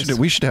years. So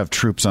we should have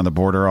troops on the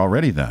border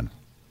already then.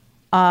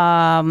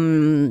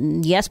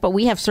 Yes, but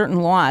we have certain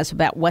laws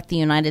about what the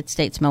United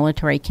States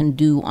military can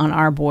do on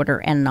our border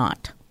and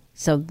not.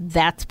 So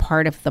that's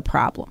part of the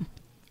problem.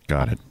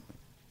 Got it.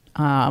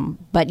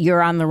 But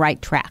you're on the right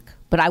track.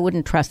 But I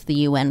wouldn't trust the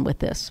UN with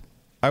this.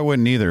 I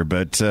wouldn't either.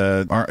 But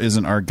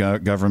isn't our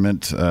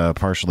government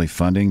partially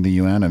funding the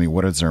UN? I mean,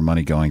 what is their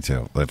money going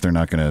to? If they're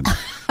not going to,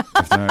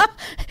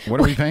 what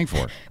are we paying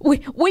for?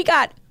 We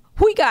got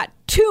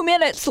 2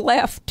 minutes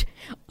left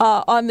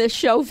on this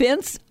show,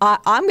 Vince.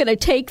 I'm going to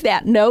take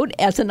that note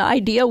as an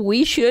idea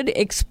we should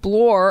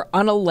explore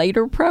on a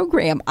later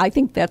program. I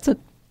think that's a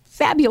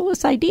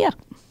fabulous idea.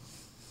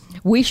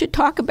 We should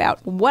talk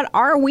about what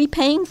are we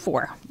paying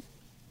for.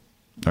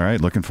 All right,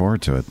 looking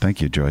forward to it.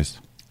 Thank you,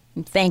 Joyce.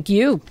 Thank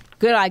you.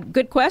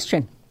 Good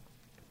question.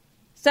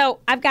 So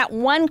I've got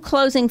one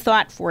closing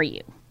thought for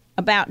you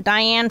about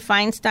Dianne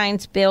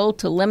Feinstein's bill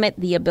to limit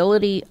the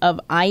ability of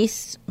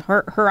ICE.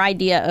 Her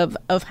idea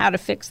of how to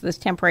fix this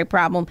temporary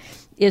problem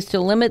is to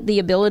limit the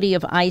ability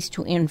of ICE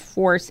to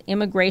enforce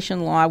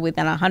immigration law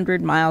within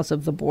 100 miles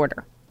of the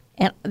border.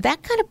 And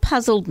that kind of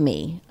puzzled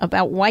me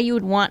about why you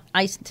would want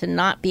ICE to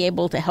not be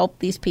able to help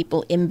these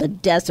people in the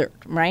desert,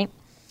 right?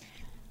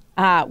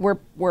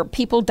 Where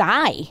people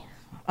die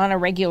on a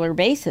regular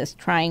basis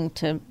trying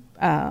to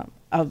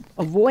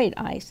avoid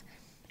ICE.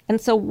 And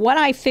so what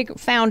I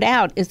found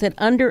out is that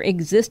under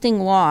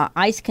existing law,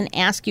 ICE can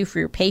ask you for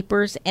your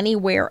papers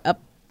anywhere up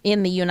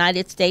in the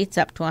United States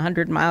up to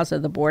 100 miles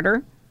of the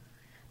border.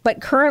 But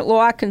current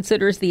law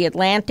considers the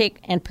Atlantic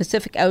and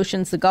Pacific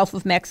Oceans, the Gulf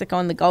of Mexico,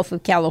 and the Gulf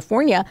of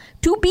California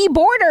to be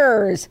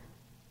borders.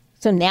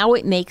 So now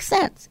it makes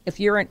sense. If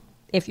you're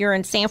if you're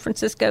in San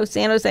Francisco,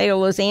 San Jose, or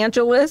Los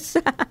Angeles,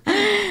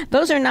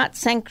 those are not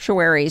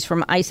sanctuaries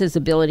from ICE's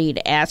ability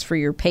to ask for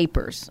your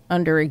papers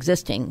under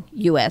existing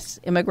U.S.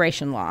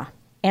 immigration law.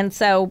 And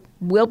so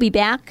we'll be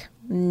back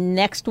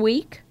next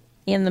week.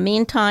 In the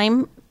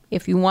meantime,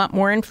 if you want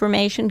more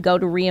information, go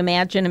to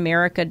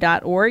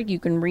reimagineamerica.org. You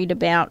can read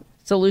about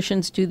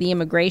solutions to the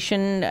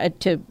immigration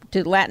to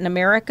Latin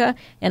America,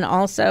 and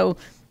also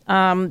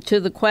to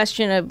the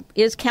question of,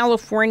 is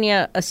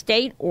California a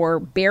state or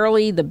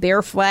barely the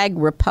Bear Flag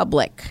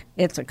Republic?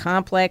 It's a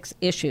complex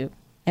issue.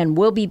 And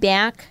we'll be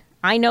back.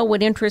 I know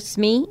what interests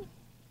me,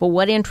 but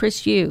what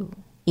interests you?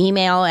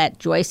 Email at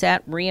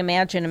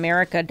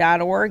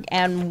joyce@reimagineamerica.org,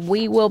 and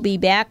we will be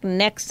back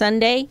next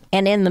Sunday.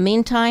 And in the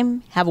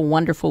meantime, have a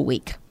wonderful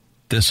week.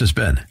 This has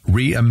been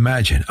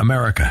Reimagine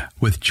America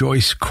with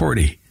Joyce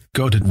Cordy.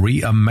 Go to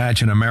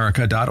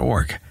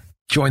reimagineamerica.org.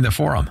 Join the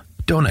forum,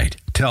 donate,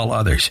 tell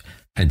others,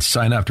 and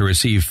sign up to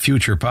receive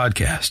future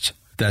podcasts.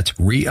 That's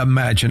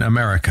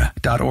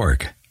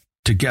reimagineamerica.org.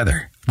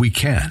 Together, we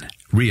can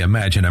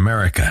reimagine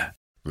America.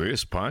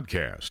 This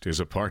podcast is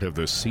a part of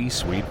the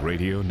C-Suite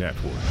Radio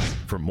Network.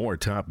 For more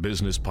top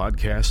business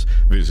podcasts,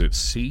 visit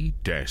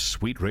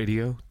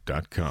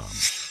c-suiteradio.com.